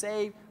when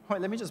saved...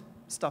 Wait, let me just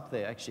stop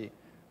there, actually.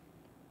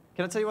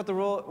 Can I tell you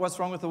what's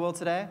wrong with the world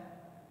today?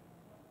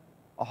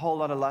 A whole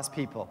lot of lost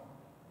people.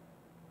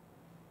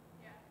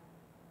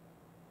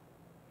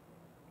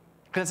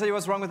 Can I tell you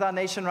what's wrong with our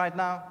nation right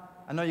now?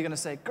 I know you're going to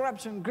say,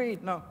 corruption,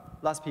 greed. No,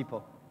 lost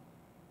people.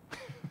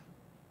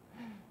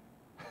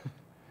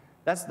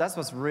 That's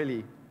what's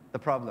really the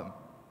problem.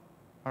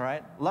 All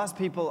right? Lost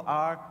people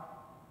are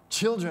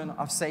children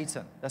of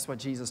Satan. That's what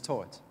Jesus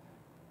taught.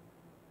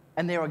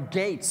 And they are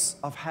gates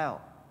of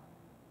hell.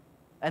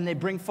 And they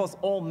bring forth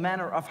all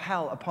manner of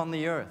hell upon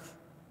the earth.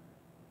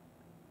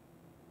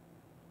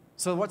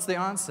 So what's the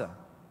answer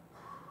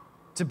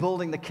to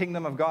building the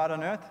kingdom of God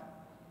on earth?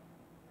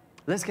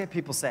 Let's get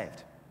people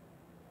saved.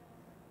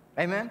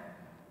 Amen?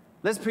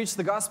 Let's preach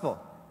the gospel.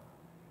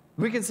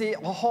 We can see a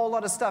whole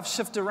lot of stuff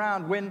shift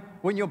around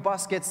when your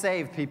boss gets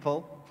saved,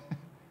 people.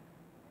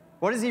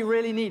 What does he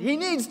really need? He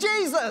needs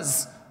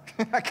Jesus.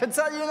 I can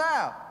tell you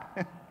now.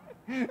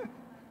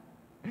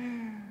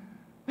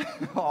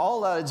 A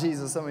whole lot of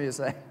Jesus, some of you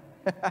say.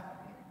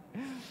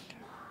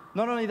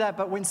 Not only that,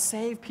 but when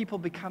saved people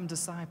become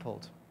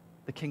discipled,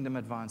 the kingdom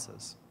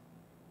advances.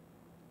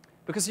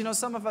 Because,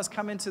 some of us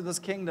come into this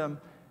kingdom,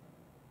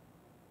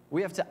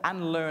 we have to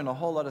unlearn a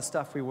whole lot of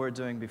stuff we were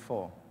doing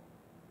before.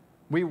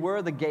 We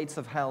were the gates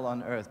of hell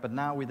on earth, but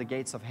now we're the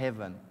gates of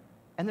heaven.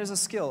 And there's a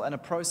skill and a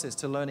process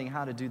to learning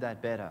how to do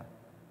that better.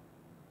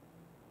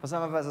 For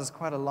some of us, it's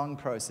quite a long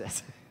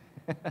process.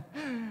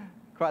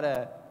 Quite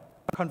a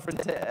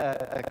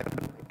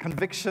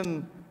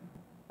conviction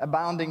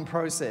abounding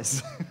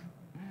process.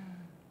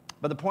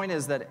 But the point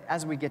is that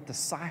as we get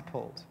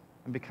discipled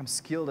and become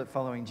skilled at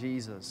following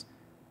Jesus,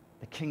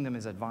 the kingdom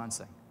is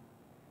advancing.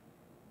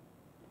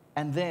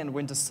 And then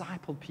when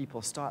discipled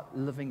people start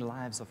living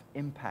lives of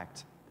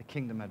impact, the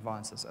kingdom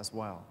advances as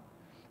well.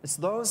 It's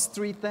those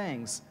three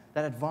things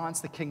that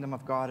advance the kingdom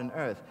of God on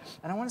earth.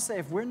 And I want to say,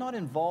 if we're not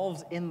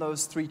involved in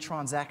those three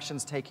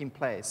transactions taking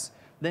place,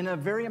 then a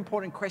very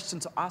important question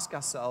to ask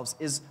ourselves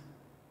is,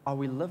 are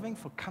we living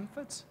for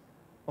comfort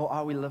or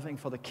are we living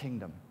for the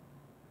kingdom?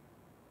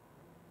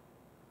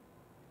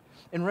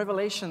 In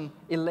Revelation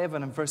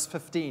 11 and verse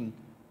 15,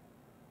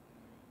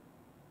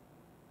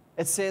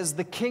 it says,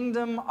 the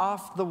kingdom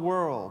of the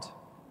world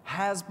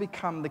has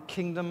become the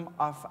kingdom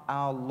of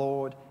our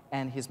Lord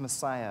and his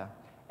Messiah,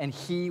 and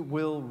he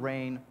will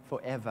reign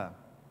forever.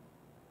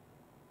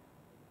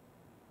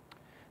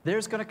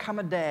 There's going to come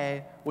a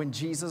day when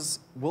Jesus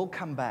will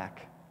come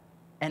back,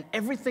 and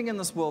everything in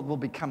this world will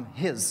become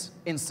his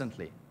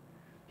instantly.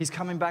 He's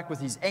coming back with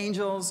his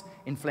angels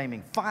in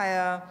flaming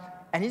fire,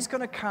 and he's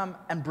going to come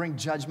and bring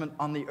judgment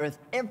on the earth.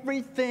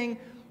 Everything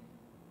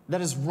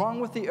that is wrong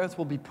with the earth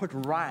will be put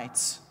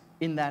right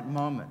in that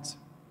moment.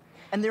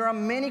 And there are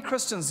many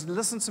Christians,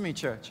 listen to me,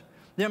 church.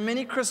 There are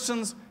many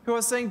Christians who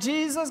are saying,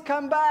 Jesus,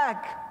 come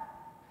back.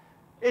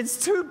 It's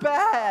too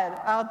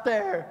bad out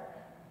there.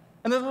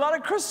 And there's a lot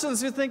of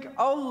Christians who think,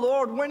 oh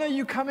Lord, when are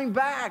you coming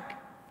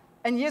back?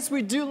 And yes,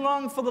 we do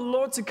long for the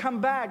Lord to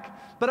come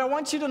back. But I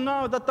want you to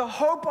know that the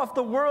hope of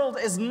the world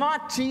is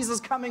not Jesus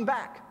coming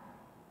back.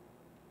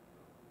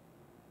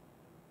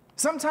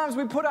 Sometimes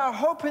we put our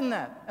hope in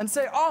that and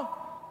say, oh,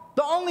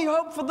 the only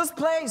hope for this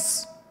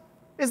place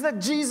is that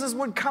Jesus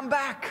would come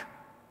back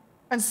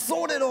and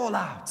sort it all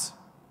out.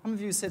 Some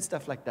of you said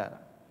stuff like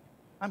that.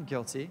 I'm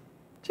guilty.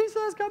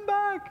 Jesus, come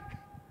back.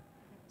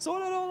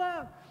 Sort it all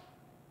out.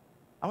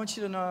 I want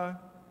you to know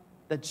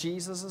that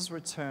Jesus'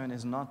 return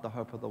is not the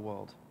hope of the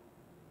world.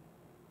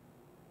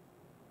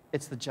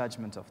 It's the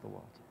judgment of the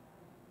world.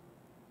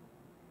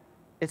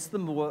 It's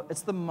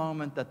the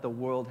moment that the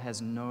world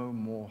has no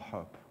more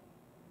hope.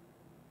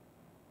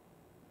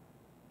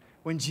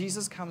 When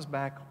Jesus comes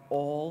back,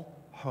 all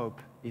hope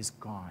is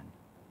gone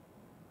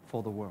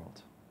for the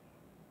world.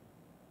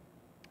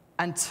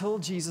 Until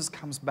Jesus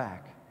comes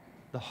back,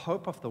 the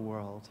hope of the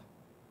world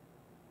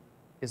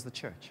is the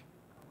church.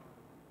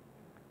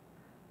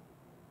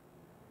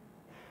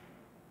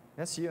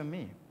 That's you and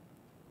me.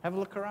 Have a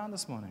look around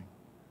this morning.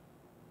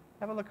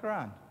 Have a look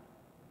around.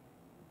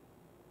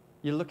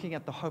 You're looking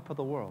at the hope of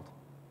the world.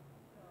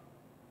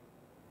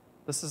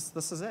 This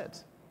is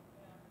it.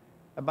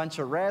 A bunch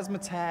of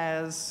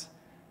razzmatazz,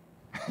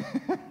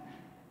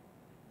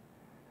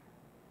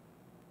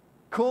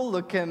 cool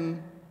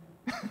looking,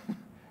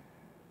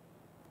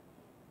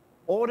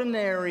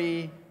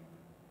 ordinary,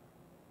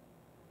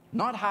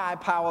 not high,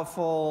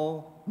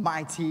 powerful,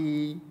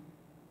 mighty,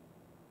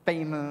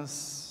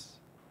 famous,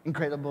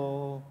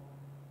 incredible.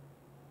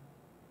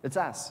 It's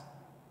us.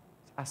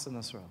 It's us in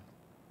this world.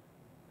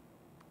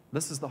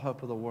 This is the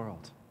hope of the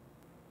world.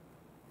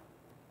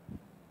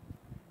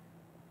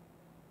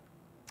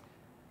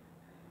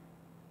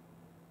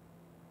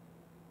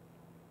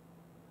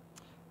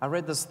 I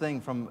read this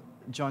thing from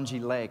John G.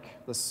 Lake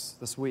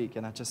this week,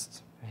 and it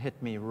just hit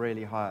me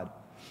really hard.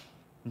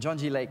 John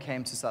G. Lake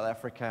came to South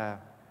Africa,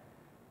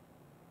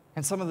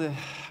 and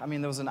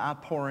there was an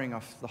outpouring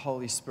of the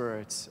Holy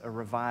Spirit, a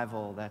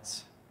revival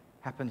that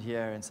happened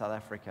here in South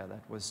Africa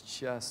that was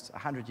just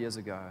 100 years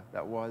ago,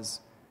 that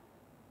was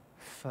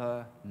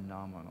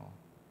phenomenal.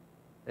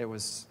 It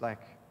was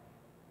like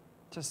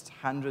just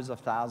hundreds of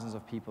thousands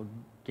of people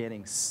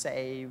getting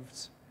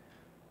saved,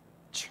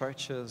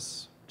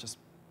 churches, just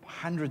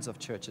hundreds of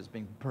churches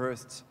being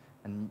birthed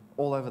and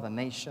all over the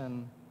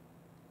nation.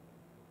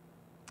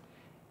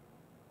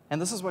 And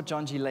this is what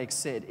John G. Lake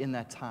said in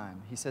that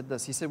time. He said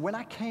this. He said, when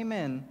I came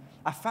in,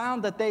 I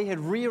found that they had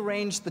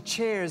rearranged the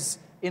chairs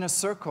in a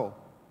circle.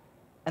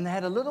 And they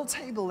had a little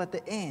table at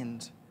the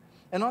end.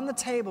 And on the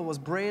table was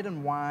bread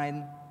and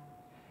wine.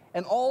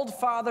 And old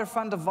Father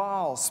van der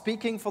Waal,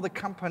 speaking for the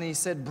company,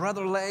 said,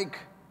 Brother Lake,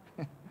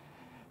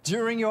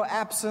 during your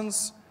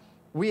absence,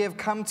 we have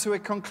come to a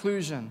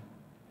conclusion.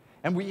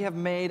 And we have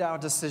made our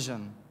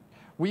decision.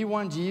 We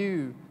want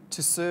you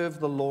to serve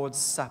the Lord's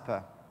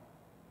Supper.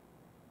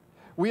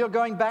 We are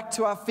going back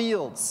to our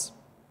fields.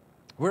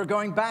 We're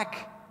going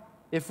back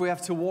if we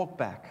have to walk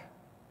back.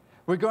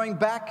 We're going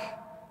back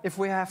if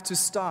we have to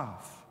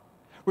starve.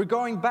 We're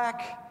going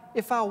back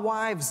if our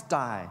wives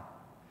die.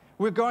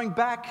 We're going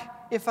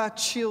back if our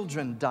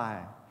children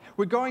die.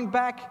 We're going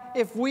back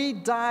if we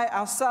die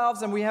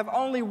ourselves, and we have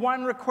only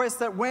one request,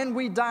 that when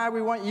we die,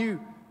 we want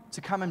you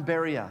to come and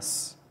bury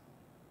us.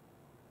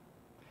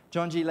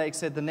 John G. Lake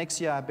said, the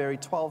next year I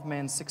buried 12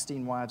 men,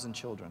 16 wives, and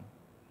children.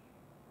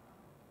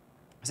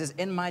 He says,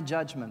 in my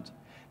judgment,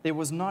 there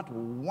was not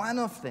one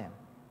of them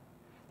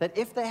that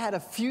if they had a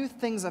few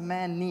things a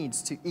man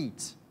needs to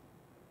eat,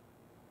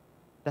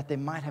 that they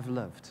might have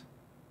lived.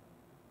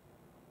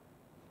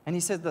 And he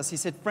said this, he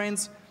said,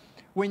 friends,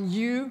 when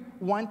you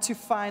want to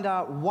find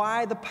out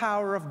why the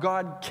power of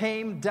God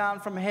came down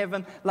from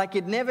heaven like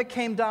it never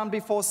came down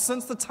before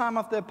since the time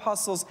of the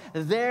apostles,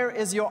 there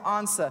is your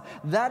answer.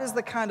 That is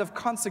the kind of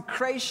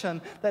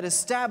consecration that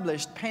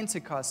established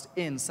Pentecost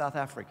in South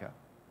Africa.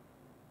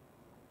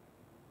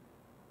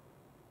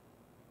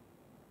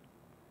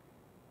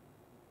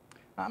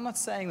 I'm not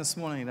saying this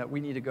morning that we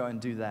need to go and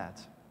do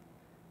that.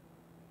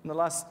 In the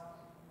last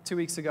 2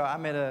 weeks ago, I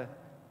met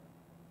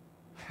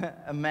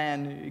a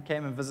man who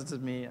came and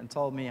visited me and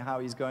told me how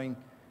he's going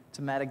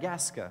to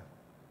Madagascar.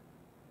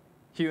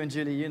 Hugh and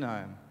Julie, you know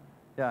him.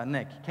 Yeah,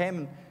 Nick.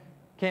 Came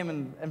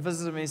and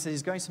visited me. He said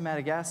he's going to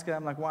Madagascar.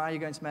 I'm like, why are you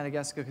going to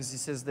Madagascar? Because he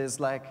says there's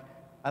like,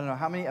 I don't know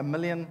how many, 1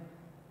 million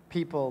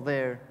people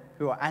there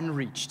who are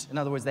unreached. In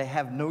other words, they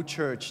have no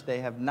church. They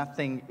have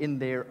nothing in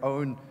their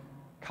own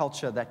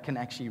culture that can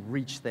actually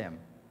reach them.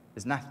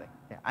 There's nothing.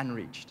 They're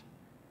unreached.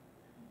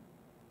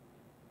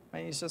 I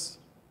mean, he's just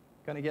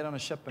going to get on a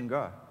ship and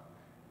go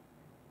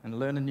and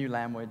learn a new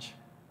language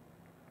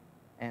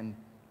and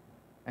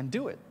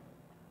do it.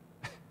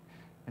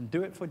 And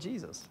do it for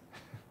Jesus.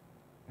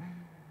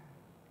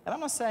 And I'm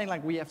not saying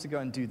like we have to go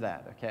and do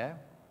that, okay?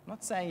 I'm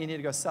not saying you need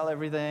to go sell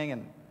everything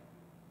and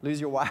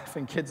lose your wife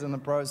and kids in the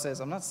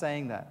process. I'm not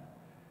saying that.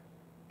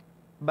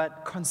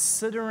 But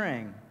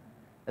considering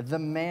the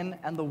men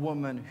and the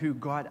women who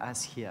got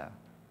us here,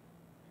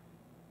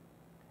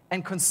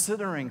 and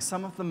considering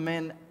some of the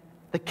men,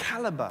 the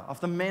caliber of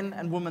the men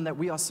and women that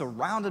we are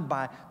surrounded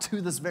by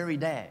to this very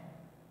day,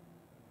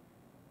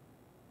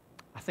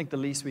 I think the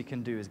least we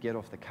can do is get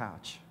off the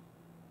couch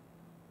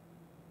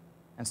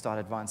and start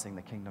advancing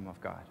the kingdom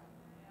of God.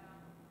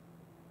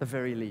 The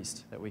very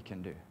least that we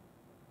can do.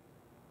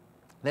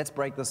 Let's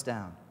break this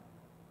down.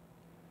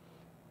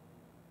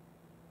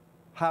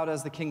 How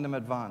does the kingdom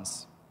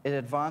advance? It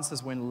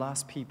advances when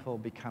lost people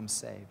become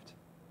saved.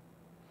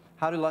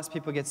 How do lost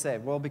people get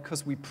saved? Well,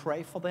 because we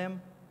pray for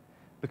them,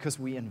 because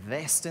we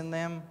invest in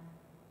them.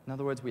 In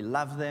other words, we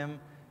love them,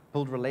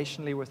 build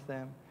relationally with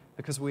them,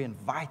 because we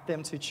invite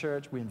them to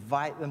church, we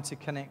invite them to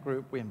Connect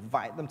Group, we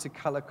invite them to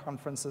color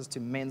conferences, to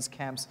men's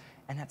camps,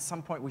 and at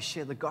some point we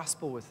share the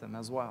gospel with them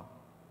as well,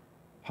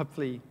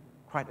 hopefully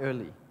quite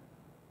early.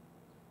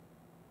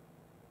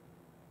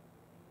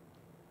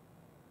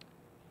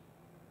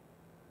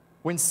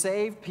 When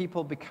saved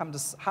people become,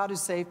 how do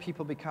saved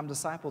people become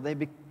disciples? They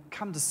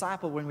become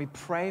disciples when we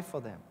pray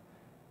for them,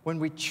 when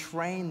we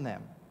train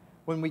them,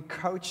 when we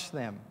coach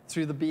them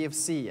through the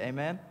BFC,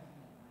 amen?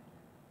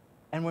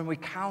 And when we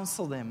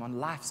counsel them on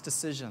life's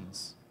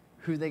decisions,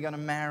 who they're going to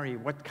marry,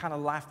 what kind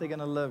of life they're going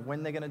to live,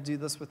 when they're going to do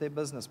this with their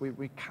business.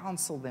 We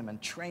counsel them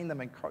and train them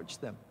and coach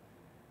them.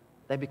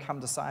 They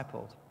become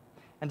discipled.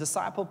 And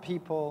discipled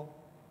people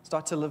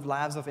start to live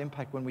lives of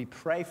impact when we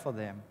pray for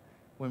them,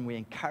 when we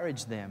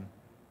encourage them,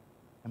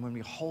 and when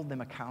we hold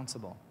them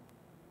accountable.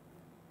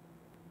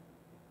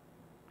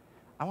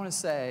 I want to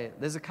say,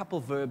 there's a couple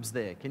verbs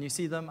there. Can you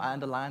see them? I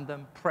underlined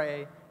them.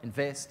 Pray,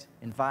 invest,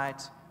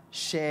 invite,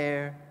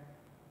 share,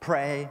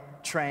 pray,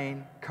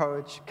 train,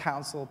 coach,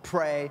 counsel,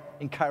 pray,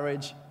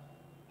 encourage,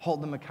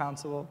 hold them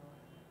accountable.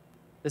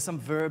 There's some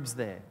verbs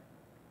there.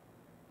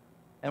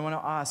 And I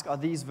want to ask, are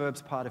these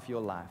verbs part of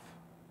your life?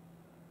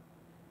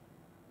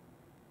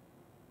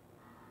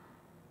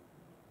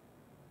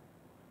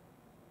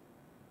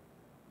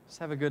 Just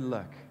have a good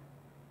look.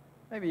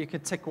 Maybe you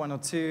could tick one or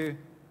two.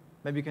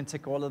 Maybe you can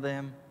tick all of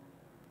them.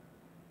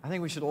 I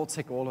think we should all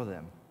tick all of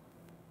them.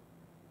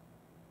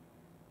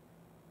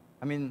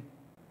 I mean,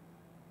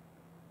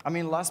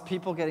 lost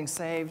people getting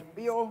saved.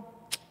 Yo,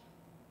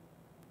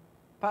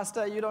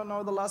 Pastor, you don't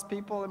know the lost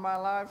people in my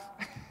life.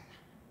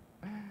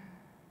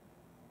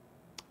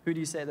 Who do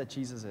you say that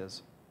Jesus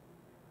is?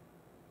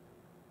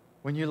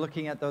 When you're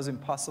looking at those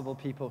impossible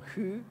people,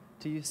 who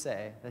do you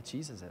say that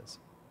Jesus is?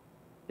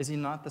 Is he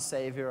not the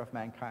Savior of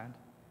mankind?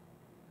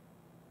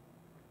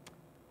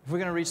 If we're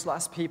going to reach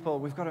lost people,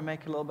 we've got to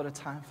make a little bit of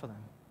time for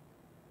them,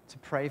 to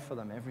pray for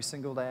them every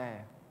single day.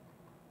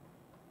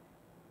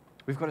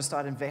 We've got to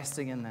start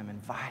investing in them,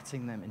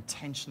 inviting them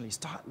intentionally,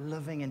 start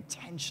living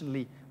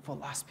intentionally for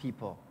lost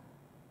people.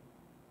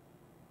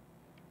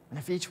 And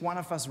if each one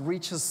of us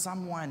reaches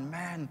someone,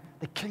 man,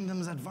 the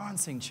kingdom's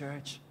advancing,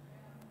 church.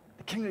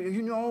 The kingdom,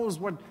 who knows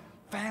what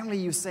family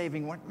you're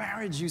saving, what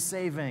marriage you're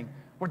saving,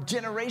 what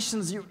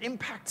generations you're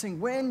impacting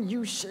when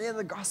you share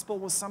the gospel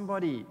with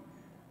somebody.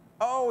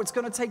 Oh, it's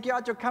going to take you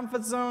out your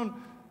comfort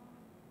zone.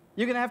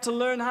 You're going to have to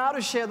learn how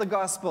to share the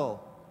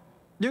gospel.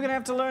 You're going to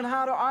have to learn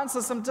how to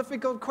answer some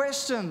difficult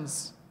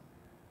questions.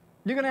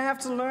 You're going to have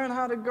to learn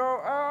how to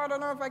go, oh, I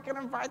don't know if I can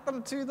invite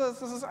them to this.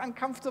 This is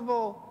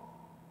uncomfortable.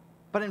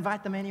 But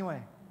invite them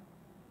anyway.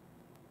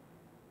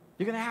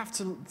 You're going to have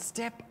to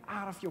step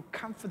out of your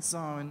comfort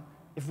zone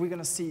if we're going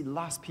to see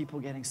lost people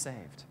getting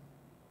saved.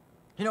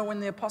 You know, when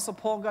the Apostle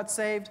Paul got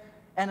saved,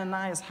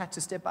 Ananias had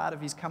to step out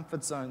of his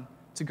comfort zone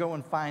to go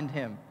and find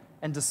him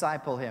and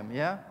disciple him,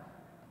 yeah?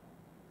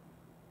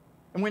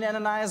 And when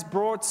Ananias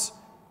brought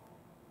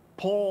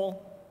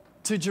Paul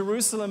to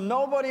Jerusalem,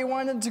 nobody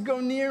wanted to go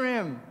near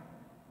him.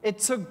 It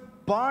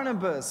took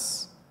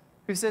Barnabas,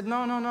 who said,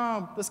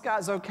 no, this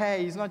guy's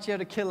okay. He's not here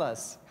to kill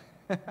us.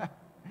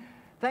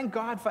 Thank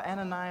God for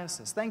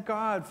Ananias. Thank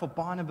God for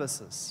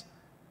Barnabases,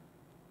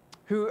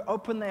 who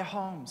open their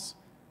homes,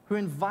 who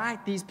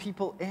invite these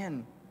people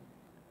in,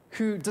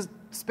 who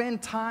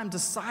spend time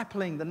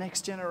discipling the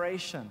next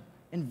generation,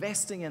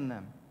 investing in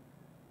them,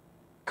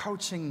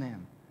 coaching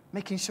them,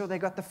 making sure they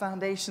got the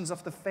foundations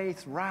of the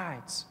faith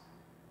right.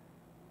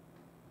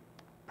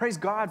 Praise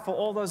God for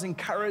all those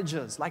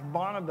encouragers like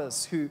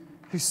Barnabas who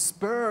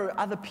spur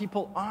other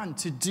people on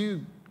to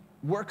do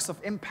works of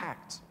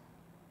impact.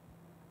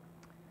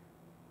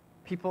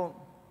 People,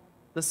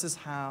 this is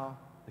how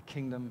the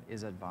kingdom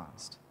is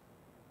advanced.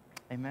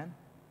 Amen?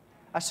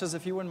 Ushers,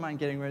 if you wouldn't mind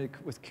getting ready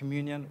with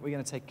communion, we're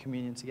going to take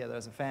communion together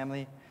as a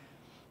family.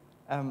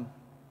 I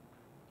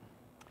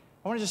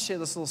want to just share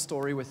this little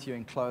story with you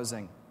in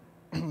closing.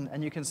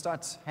 And you can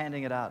start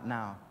handing it out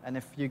now. And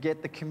if you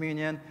get the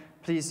communion,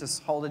 please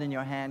just hold it in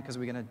your hand because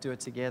we're going to do it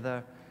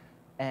together.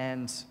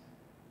 And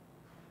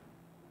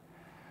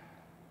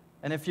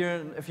if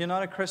you're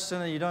not a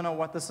Christian and you don't know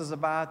what this is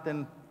about,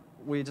 then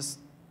we just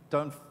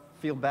don't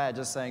feel bad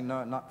just saying,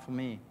 no, not for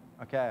me.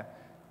 Okay?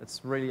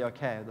 It's really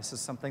okay. This is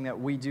something that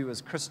we do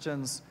as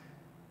Christians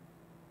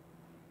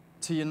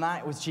to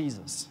unite with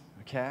Jesus,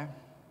 okay?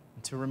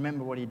 And to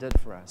remember what he did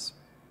for us.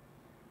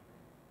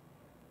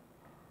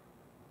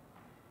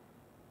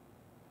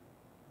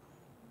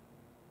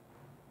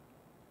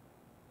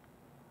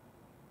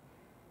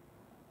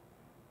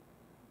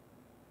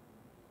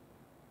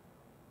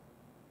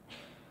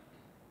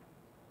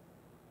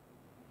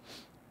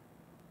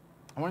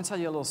 I want to tell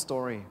you a little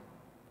story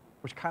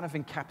which kind of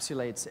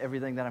encapsulates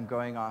everything that I'm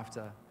going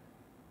after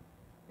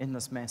in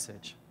this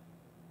message.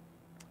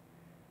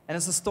 And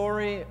it's the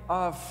story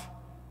of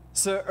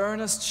Sir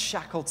Ernest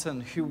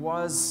Shackleton, who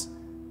was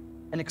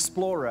an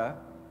explorer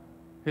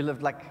who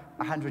lived like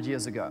 100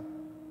 years ago.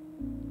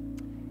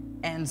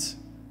 And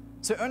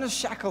Sir Ernest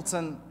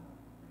Shackleton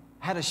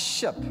had a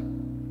ship,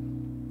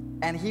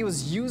 and he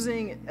was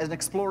using an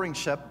exploring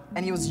ship,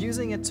 and he was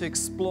using it to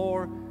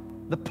explore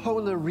the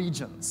polar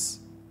regions.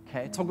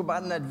 Okay, talk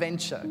about an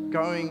adventure,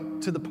 going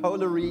to the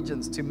polar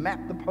regions, to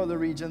map the polar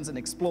regions and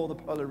explore the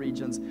polar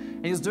regions.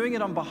 And he was doing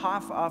it on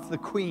behalf of the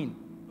Queen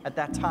at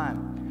that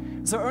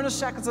time. So Ernest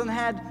Shackleton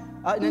had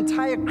an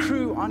entire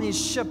crew on his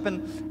ship,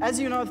 and as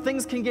you know,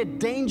 things can get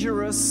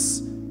dangerous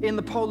in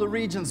the polar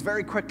regions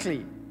very quickly.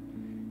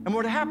 And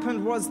what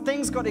happened was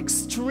things got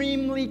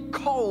extremely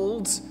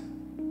cold,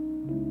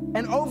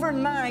 and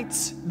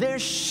overnight their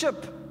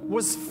ship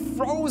was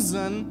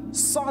frozen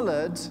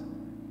solid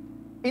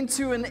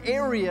into an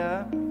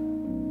area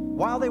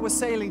while they were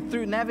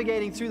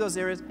navigating through those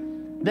areas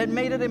that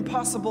made it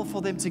impossible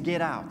for them to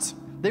get out.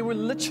 They were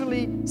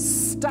literally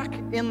stuck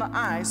in the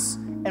ice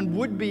and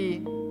would be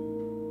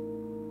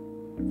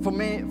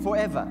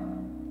forever.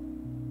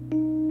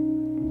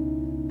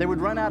 They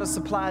would run out of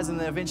supplies and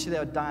then eventually they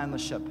would die on the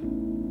ship.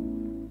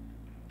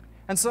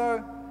 And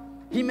so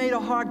he made a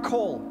hard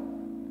call,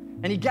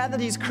 and he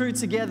gathered his crew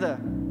together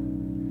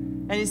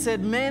and he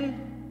said,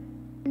 "Men,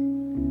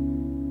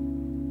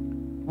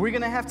 we're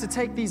going to have to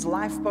take these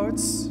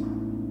lifeboats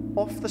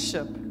off the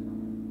ship.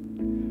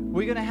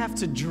 We're going to have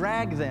to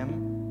drag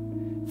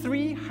them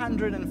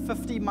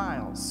 350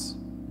 miles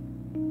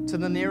to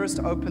the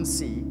nearest open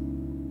sea.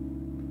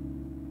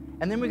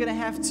 And then we're going to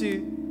have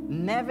to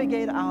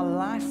navigate our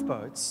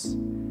lifeboats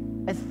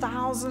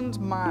 1,000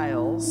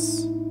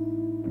 miles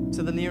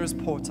to the nearest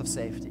port of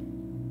safety."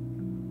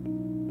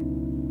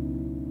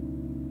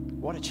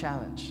 What a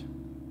challenge.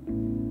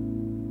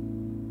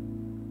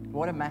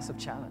 What a massive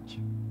challenge.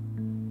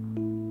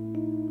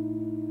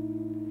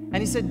 And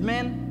he said,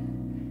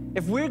 "Men,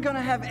 if we're going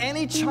to have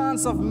any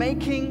chance of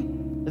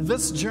making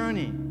this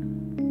journey,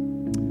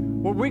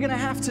 what we're going to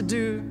have to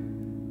do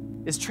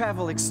is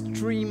travel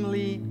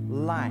extremely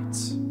light."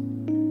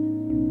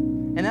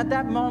 And at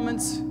that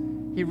moment,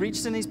 he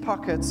reached in his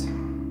pocket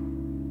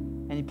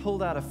and he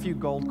pulled out a few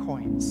gold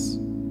coins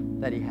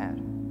that he had.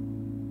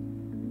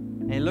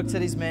 And he looked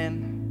at his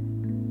men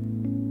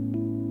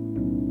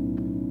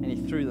and he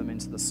threw them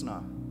into the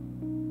snow.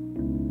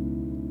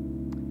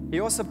 He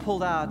also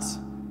pulled out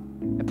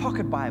a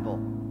pocket Bible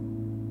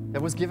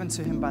that was given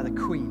to him by the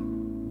Queen.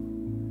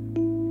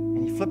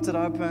 And he flipped it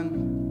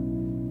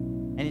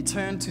open and he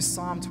turned to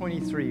Psalm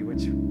 23,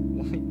 which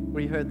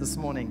we heard this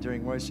morning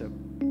during worship.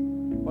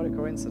 What a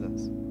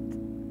coincidence.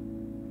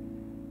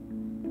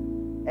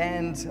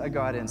 And a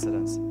God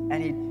incidence.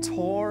 And he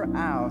tore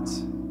out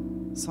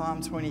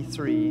Psalm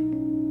 23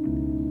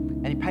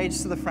 and he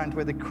paged to the front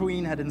where the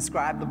Queen had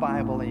inscribed the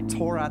Bible, and he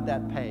tore out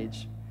that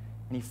page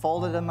and he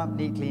folded them up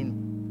neatly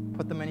and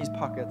put them in his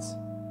pockets.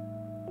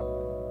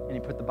 And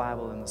he put the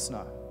Bible in the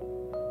snow.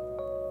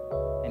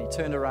 And he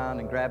turned around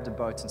and grabbed a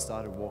boat and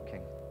started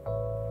walking.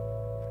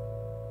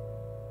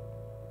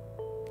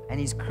 And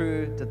his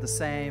crew did the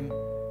same.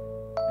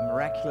 And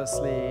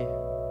miraculously,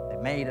 they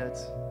made it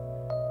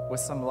with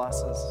some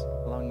losses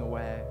along the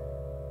way.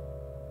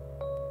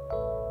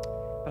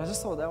 But But I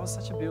just thought that was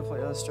such a beautiful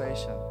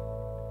illustration.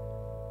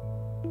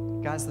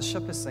 Guys, the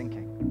ship is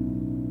sinking.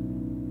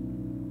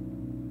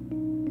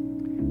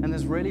 And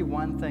there's really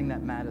one thing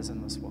that matters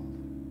in this world.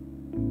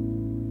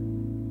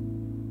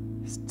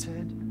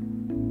 Did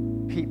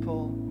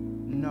people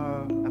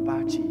know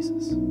about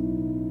Jesus?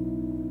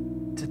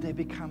 Did they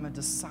become a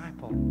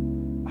disciple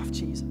of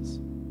Jesus?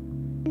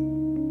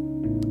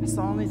 It's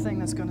the only thing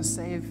that's going to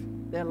save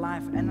their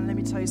life. And let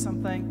me tell you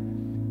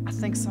something. I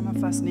think some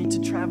of us need to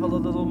travel a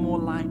little more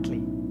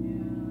lightly.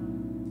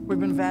 We've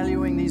been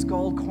valuing these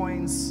gold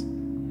coins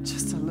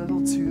just a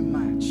little too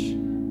much.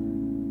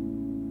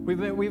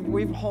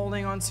 We've been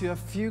holding on to a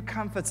few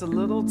comforts a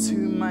little too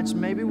much.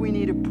 Maybe we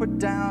need to put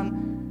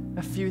down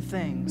a few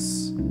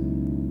things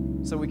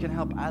so we can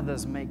help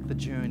others make the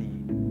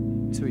journey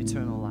to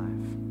eternal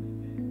life.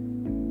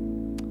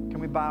 Can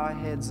we bow our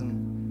heads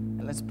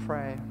and let's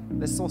pray?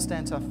 Let's all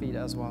stand to our feet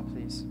as well,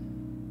 please.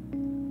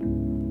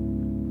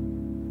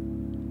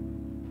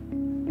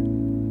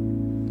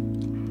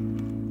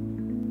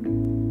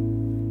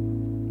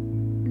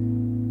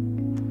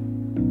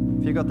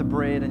 If you got the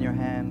bread in your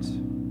hand,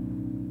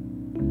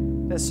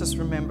 let's just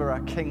remember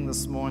our King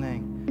this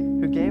morning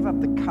who gave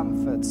up the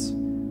comforts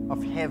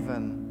of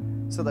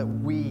heaven so that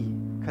we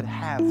could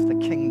have the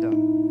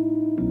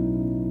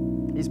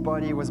kingdom. His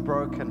body was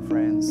broken,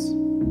 friends.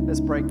 Let's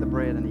break the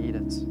bread and eat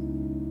it.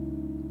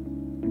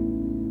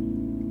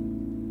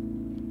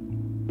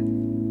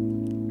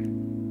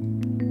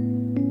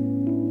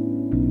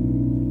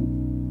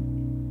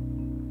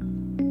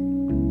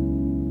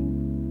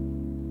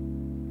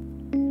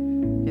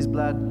 His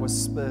blood was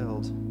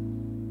spilled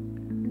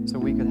so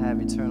we could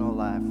have eternal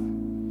life.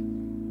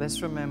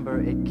 Let's remember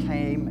it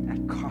came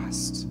at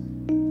cost.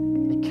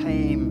 It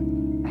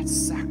came at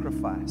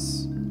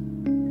sacrifice.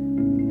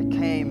 It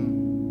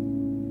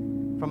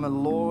came from a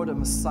Lord, a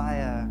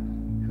Messiah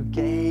who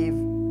gave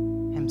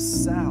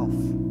himself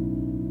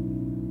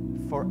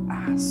for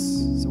us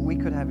so we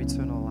could have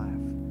eternal life.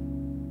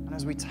 And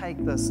as we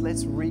take this,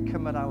 let's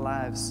recommit our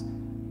lives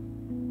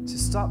to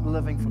stop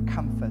living for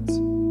comfort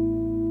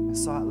and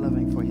start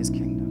living for his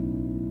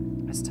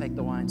kingdom. Let's take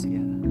the wine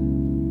together.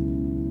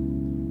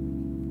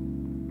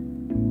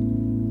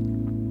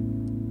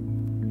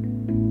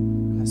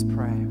 Let's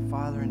pray.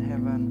 Father in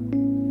heaven,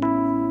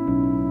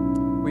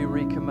 we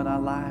recommit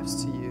our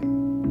lives to you.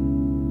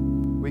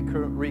 We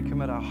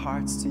recommit our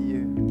hearts to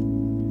you.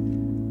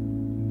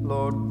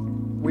 Lord,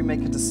 we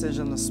make a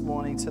decision this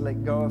morning to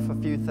let go of a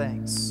few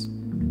things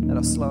that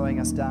are slowing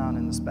us down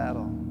in this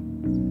battle.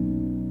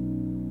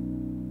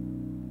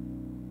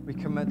 We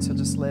commit to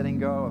just letting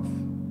go of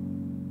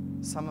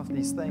some of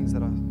these things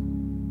that are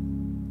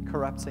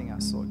corrupting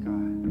us, Lord God.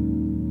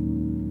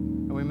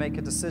 And we make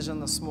a decision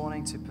this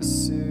morning to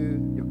pursue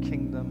your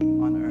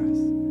kingdom on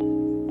earth.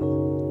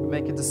 We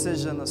make a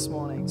decision this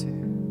morning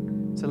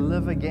to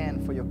live again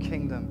for your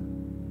kingdom.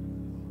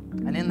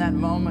 And in that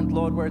moment,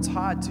 Lord, where it's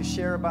hard to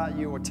share about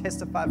you or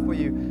testify for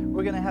you,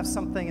 we're going to have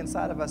something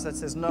inside of us that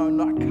says, no,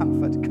 not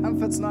comfort.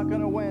 Comfort's not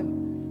going to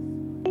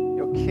win.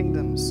 Your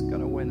kingdom's going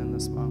to win in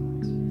this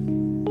moment.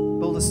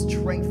 Build a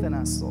strength in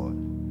us, Lord.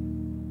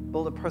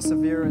 Build a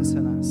perseverance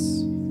in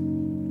us.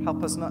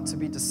 Help us not to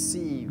be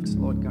deceived,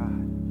 Lord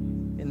God,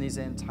 in these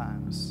end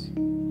times.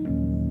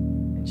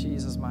 In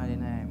Jesus' mighty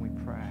name we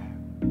pray.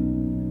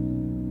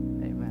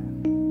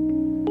 Amen.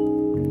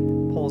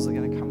 Paul's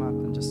going to come up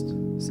and just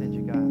send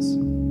you guys.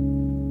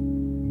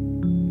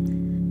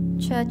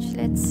 Church,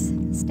 let's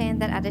stay in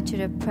that attitude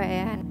of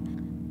prayer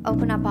and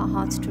open up our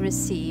hearts to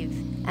receive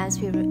as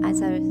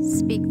I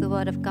speak the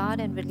word of God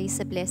and release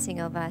a blessing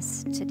over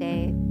us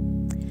today.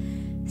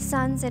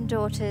 Sons and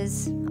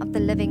daughters of the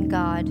living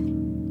God,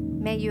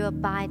 may you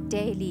abide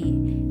daily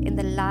in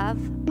the love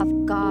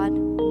of God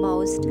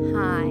Most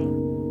High,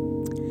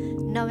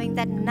 knowing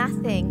that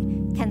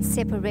nothing can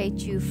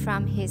separate you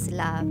from His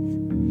love.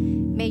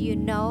 May you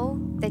know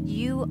that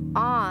you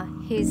are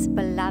His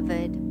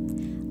beloved,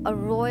 a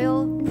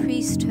royal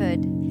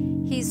priesthood,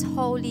 His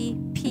holy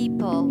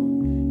people,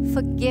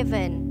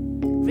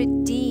 forgiven,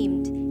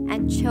 redeemed,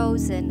 and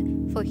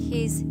chosen for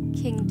His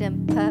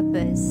kingdom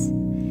purpose.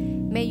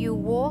 May you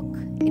walk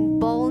in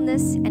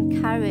boldness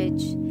and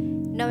courage,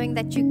 knowing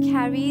that you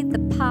carry the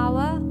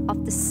power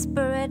of the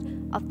Spirit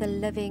of the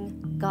living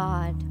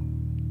God.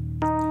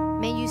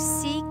 May you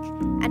seek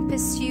and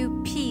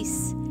pursue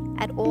peace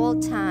at all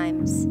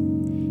times.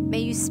 May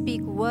you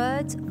speak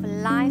words of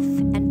life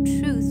and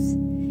truth,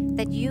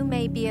 that you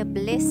may be a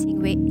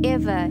blessing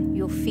wherever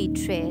your feet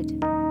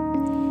tread.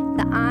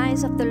 The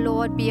eyes of the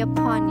Lord be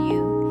upon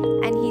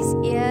you, and His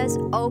ears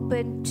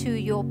open to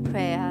your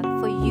prayer,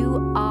 for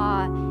you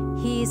are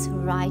His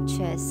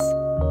righteous.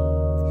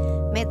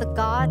 May the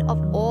God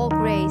of all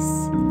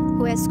grace,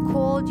 who has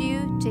called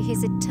you to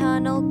His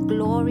eternal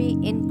glory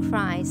in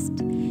Christ,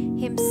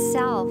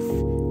 Himself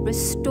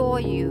restore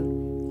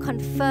you,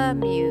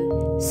 confirm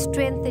you,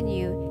 strengthen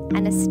you,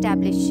 and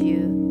establish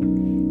you.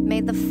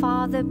 May the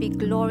Father be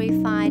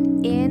glorified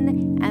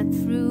in and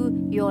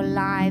through your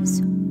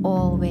lives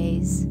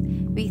always.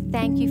 We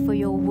thank you for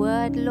your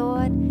word,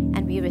 Lord,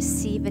 and we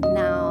receive it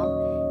now.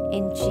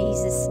 In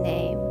Jesus'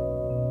 name.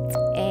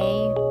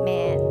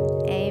 Amen.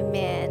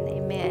 Amen.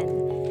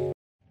 Amen.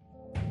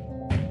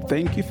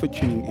 Thank you for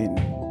tuning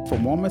in. For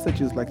more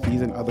messages like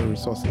these and other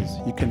resources,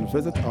 you can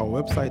visit our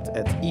website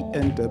at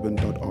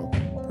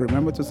endurban.org.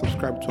 Remember to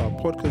subscribe to our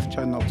podcast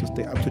channel to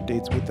stay up to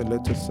date with the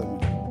latest sermon.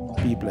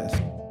 Be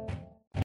blessed.